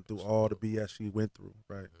down through all the BS she went through,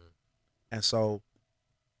 right? And so,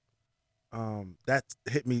 that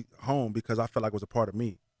hit me home because I felt like it was a part of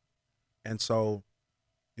me. And so,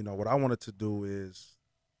 what I wanted to do is,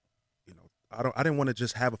 I didn't want to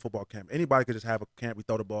just have a football camp. Anybody could just have a camp. We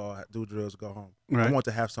throw the ball, do drills, go home. Right. I want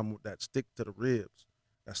to have some that stick to the ribs,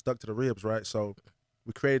 that stuck to the ribs, right? So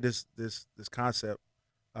we created this concept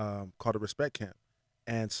called a respect camp.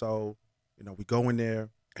 And so, we go in there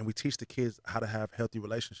and we teach the kids how to have healthy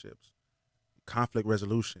relationships, conflict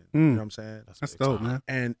resolution. You know what I'm saying? That's dope, man.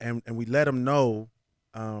 And we let them know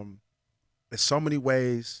there's so many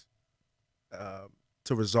ways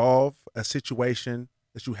to resolve a situation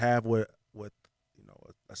that you have with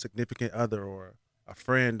a significant other or a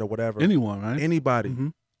friend or whatever. Anyone, right? Anybody.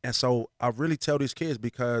 Mhm. And so I really tell these kids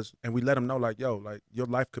and we let them know like, yo, like your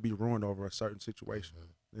life could be ruined over a certain situation.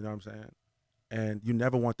 You know what I'm saying? And you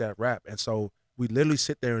never want that rap. And so we literally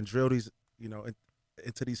sit there and drill these,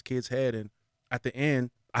 into these kids' head. And at the end,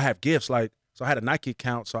 I have gifts. Like, so I had a Nike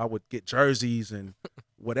account, so I would get jerseys and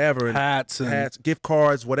whatever. And Hats and gift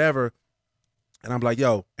cards, whatever. And I'm like,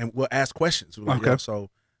 yo, and we'll ask questions. We're like, Okay. yo, so,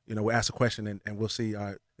 we'll ask a question and we'll see. All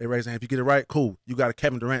right, they raise their hand. If you get it right, cool. You got a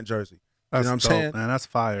Kevin Durant jersey. that's you know what I'm dope, saying? man. That's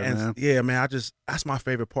fire, And man. yeah, man, that's my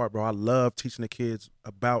favorite part, bro. I love teaching the kids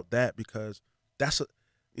about that because that's a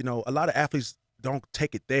lot of athletes don't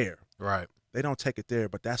take it there. Right. They don't take it there,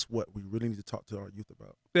 but that's what we really need to talk to our youth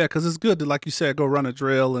about. Yeah, because it's good to, like you said, go run a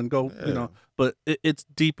drill and go, Yeah. but it's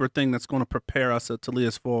deeper thing that's going to prepare us to lead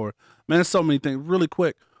us forward. Man, there's so many things. Really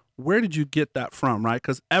quick, where did you get that from, right?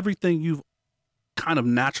 Because everything you kind of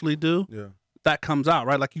naturally do, Yeah. that comes out,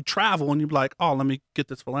 right? Like you travel and you're like, oh, let me get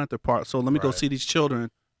this philanthropy part. So let me go Right. see these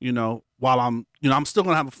children, while I'm, I'm still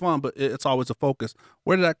going to have fun, but it's always a focus.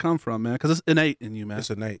 Where did that come from, man? Because it's innate in you, man. It's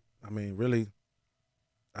innate. I mean, really,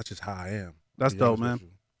 that's just how I am. That's to be dope, honest man. with you.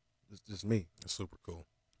 It's just me. That's super cool.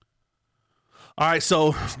 All right,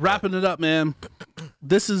 so wrapping it up, man.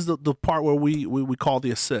 This is the part where we call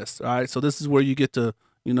the assist. All right, so this is where you get to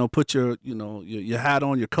put your your hat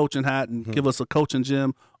on, your coaching hat, and give us a coaching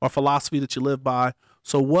gem or philosophy that you live by.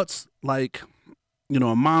 So what's like, you know,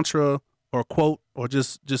 a mantra or a quote or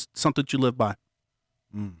just something that you live by?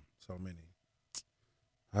 So many.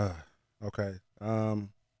 Okay. Damn,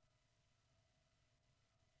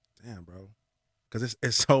 bro. Because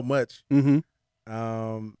it's so much. Mm-hmm.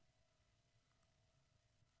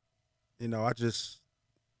 You know, I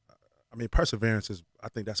mean, perseverance is, I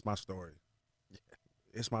think that's my story.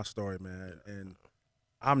 It's my story, man. And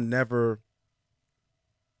I'm never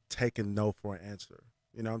taking no for an answer.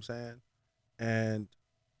 You know what I'm saying? And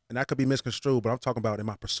that could be misconstrued, but I'm talking about in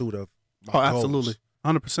my pursuit of my goals. Absolutely.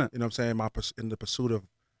 100%. You know what I'm saying? In the pursuit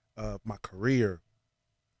of my career.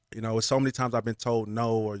 You know, it's so many times I've been told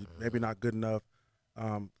no or maybe not good enough.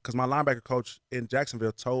 Because my linebacker coach in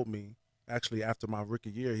Jacksonville told me, actually after my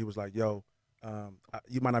rookie year, he was like, yo,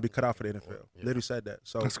 you might not be cut out for the NFL. Literally said that.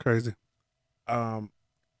 So That's crazy.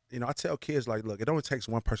 You know, I tell kids, like, look, it only takes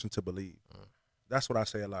one person to believe. That's what I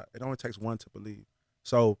say a lot. It only takes one to believe.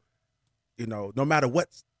 So, you know, no matter what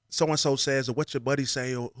so-and-so says or what your buddies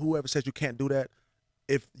say or whoever says you can't do that,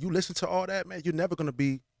 if you listen to all that, man, you're never going to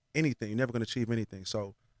be anything. You're never going to achieve anything.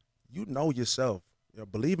 So you know yourself. You know,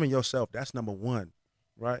 believe in yourself. That's number one,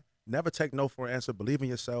 right? Never take no for an answer. Believe in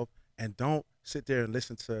yourself. And don't sit there and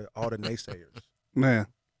listen to all the naysayers. Man.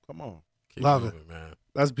 Come on. Keep Love moving, it. man.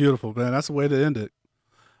 That's beautiful, man. That's the way to end it.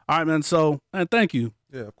 All right, man. So, man, thank you.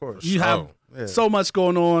 Yeah, of course. You have Yeah. so much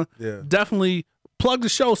going on. Yeah. Definitely plug the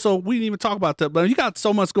show. So we didn't even talk about that, but you got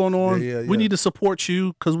so much going on. Yeah. We need to support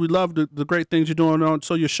you because we love the great things you're doing on.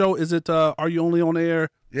 So your show, is it, are you only on air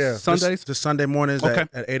Yeah. Sundays? Just Sunday mornings Okay.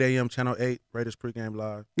 at 8 a.m. Channel 8, Raiders pregame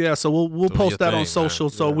live. Yeah, so we'll Do post your that thing, on man. social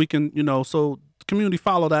so Yeah. we can, you know, so the community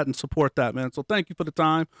follow that and support that, man. So thank you for the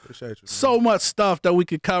time. Appreciate you. Man. So much stuff that we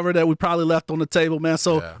could cover that we probably left on the table, man.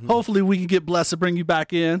 So Yeah. hopefully we can get blessed to bring you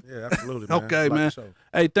back in. Yeah, absolutely, man. Okay, Like the man. show.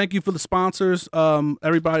 Hey, thank you for the sponsors,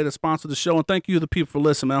 everybody that sponsored the show, and thank you to the people for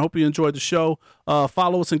listening, man. I hope you enjoyed the show.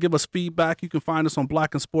 Follow us and give us feedback. You can find us on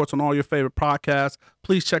Black and Sports on all your favorite podcasts.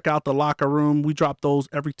 Please check out the Locker Room. We drop those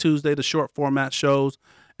every Tuesday, the short format shows,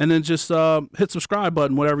 and then just hit subscribe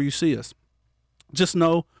button wherever you see us. Just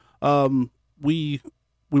know we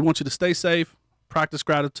want you to stay safe, practice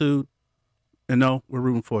gratitude, and know we're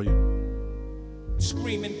rooting for you.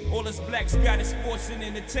 Screaming, all us blacks got is sports and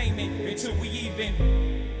entertainment until we even.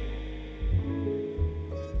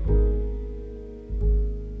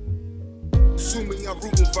 Assuming I'm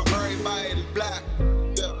rooting for everybody that's black.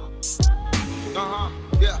 Yeah.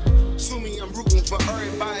 Yeah. Assuming I'm rooting for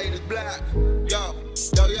everybody that's black. Yo.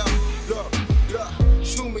 Look.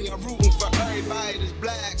 Assuming I'm rooting for everybody that's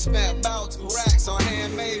black. Spent about 2 racks on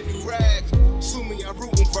handmade new rags. Assuming I'm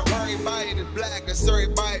rooting for everybody that's black. That's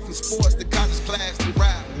everybody from sports to college class to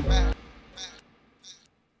rap.